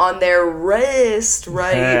symbol on their wrist.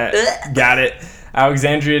 Right. Got it.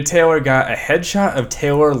 Alexandria Taylor got a headshot of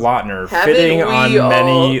Taylor Lautner, Haven't fitting we on all?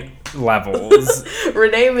 many levels.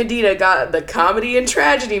 Renee Medina got the comedy and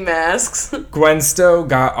tragedy masks. Gwen Stowe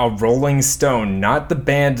got a Rolling Stone, not the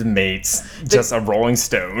bandmates, just a Rolling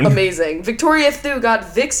Stone. Amazing. Victoria Thu got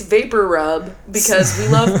Vicks Vapor Rub because we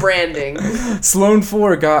love branding. Sloan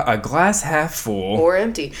Ford got a glass half full. Or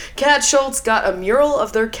empty. Kat Schultz got a mural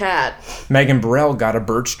of their cat. Megan Burrell got a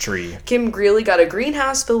birch tree. Kim Greeley got a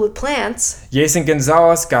greenhouse filled with plants. Jason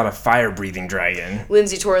Gonzalez got a fire-breathing dragon.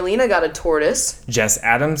 Lindsay Torlina got a tortoise. Jess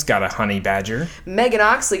Adams got a honey badger. Megan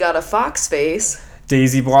Oxley got a fox face.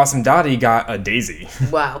 Daisy Blossom Dottie got a daisy.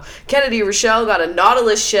 Wow. Kennedy Rochelle got a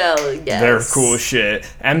nautilus shell. Yes. They're cool as shit.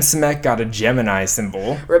 M. Smek got a Gemini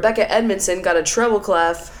symbol. Rebecca Edmondson got a treble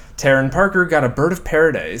clef. Taryn Parker got a bird of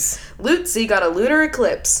paradise. Lutzi got a lunar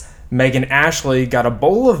eclipse. Megan Ashley got a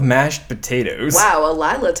bowl of mashed potatoes. Wow, a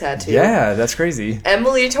Lila tattoo. Yeah, that's crazy.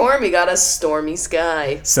 Emily Tormey got a stormy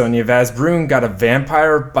sky. Sonia Vaz-Brun got a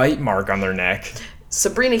vampire bite mark on their neck.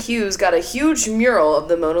 Sabrina Hughes got a huge mural of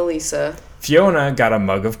the Mona Lisa. Fiona got a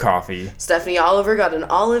mug of coffee. Stephanie Oliver got an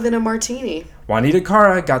olive and a martini. Juanita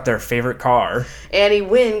Cara got their favorite car. Annie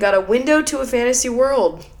Wynn got a window to a fantasy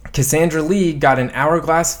world. Cassandra Lee got an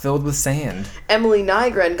hourglass filled with sand. Emily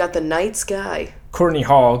Nygren got the night sky. Courtney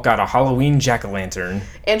Hall got a Halloween jack-o'-lantern.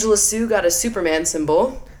 Angela Sue got a Superman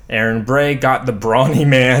symbol. Aaron Bray got the brawny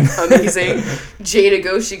man. Amazing. Jade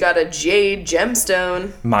Agoshi got a jade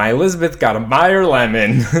gemstone. My Elizabeth got a Meyer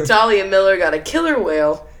lemon. Talia Miller got a killer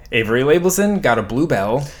whale. Avery Labelson got a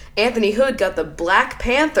bluebell. Anthony Hood got the Black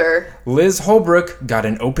Panther. Liz Holbrook got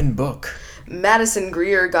an open book. Madison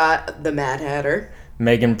Greer got the Mad Hatter.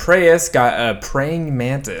 Megan Preyes got a praying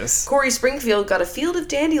mantis. Corey Springfield got a field of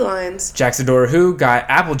dandelions. Jaxador Who got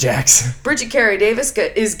Apple Jacks. Bridget Carey Davis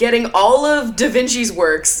is getting all of Da Vinci's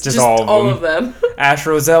works. Just all of them. Ash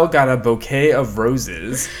Roselle got a bouquet of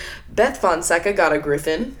roses. Beth Fonseca got a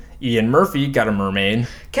griffin. Ian Murphy got a mermaid.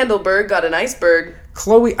 Kendall Berg got an iceberg.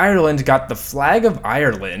 Chloe Ireland got the flag of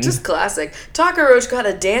Ireland. Just classic. Taco Roach got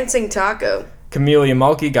a dancing taco. Camellia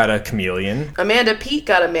Mulkey got a chameleon. Amanda Peet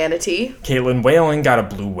got a manatee. Caitlin Whalen got a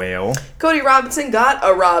blue whale. Cody Robinson got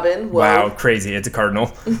a robin. Whoa. Wow, crazy. It's a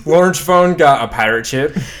cardinal. Lawrence Phone got a pirate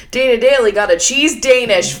ship. Dana Daly got a cheese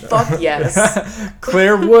Danish. Fuck yes.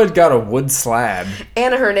 Claire Wood got a wood slab.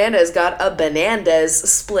 Anna Hernandez got a Banandez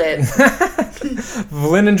split.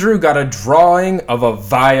 Lynn Drew got a drawing of a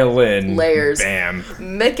violin. Layers. Bam.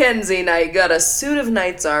 Mackenzie Knight got a suit of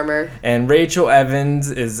knight's armor. And Rachel Evans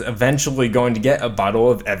is eventually going to get a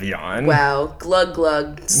bottle of Evian. Wow. Glug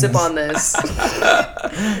glug. Sip on this.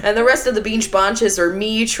 And the rest of the Beach Bonches are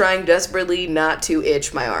me trying desperately not to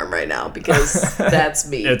itch my arm right now because that's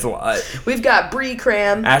me. It's a lot. We've got Bree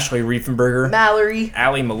Cram, Ashley Riefenberger, Mallory,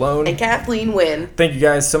 Allie Malone, and Kathleen Wynn. Thank you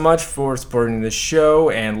guys so much for supporting this show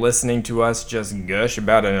and listening to us just gush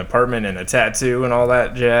about an apartment and a tattoo and all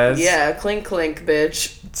that jazz. Yeah, clink clink,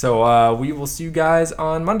 bitch. So we will see you guys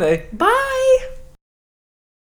on Monday. Bye!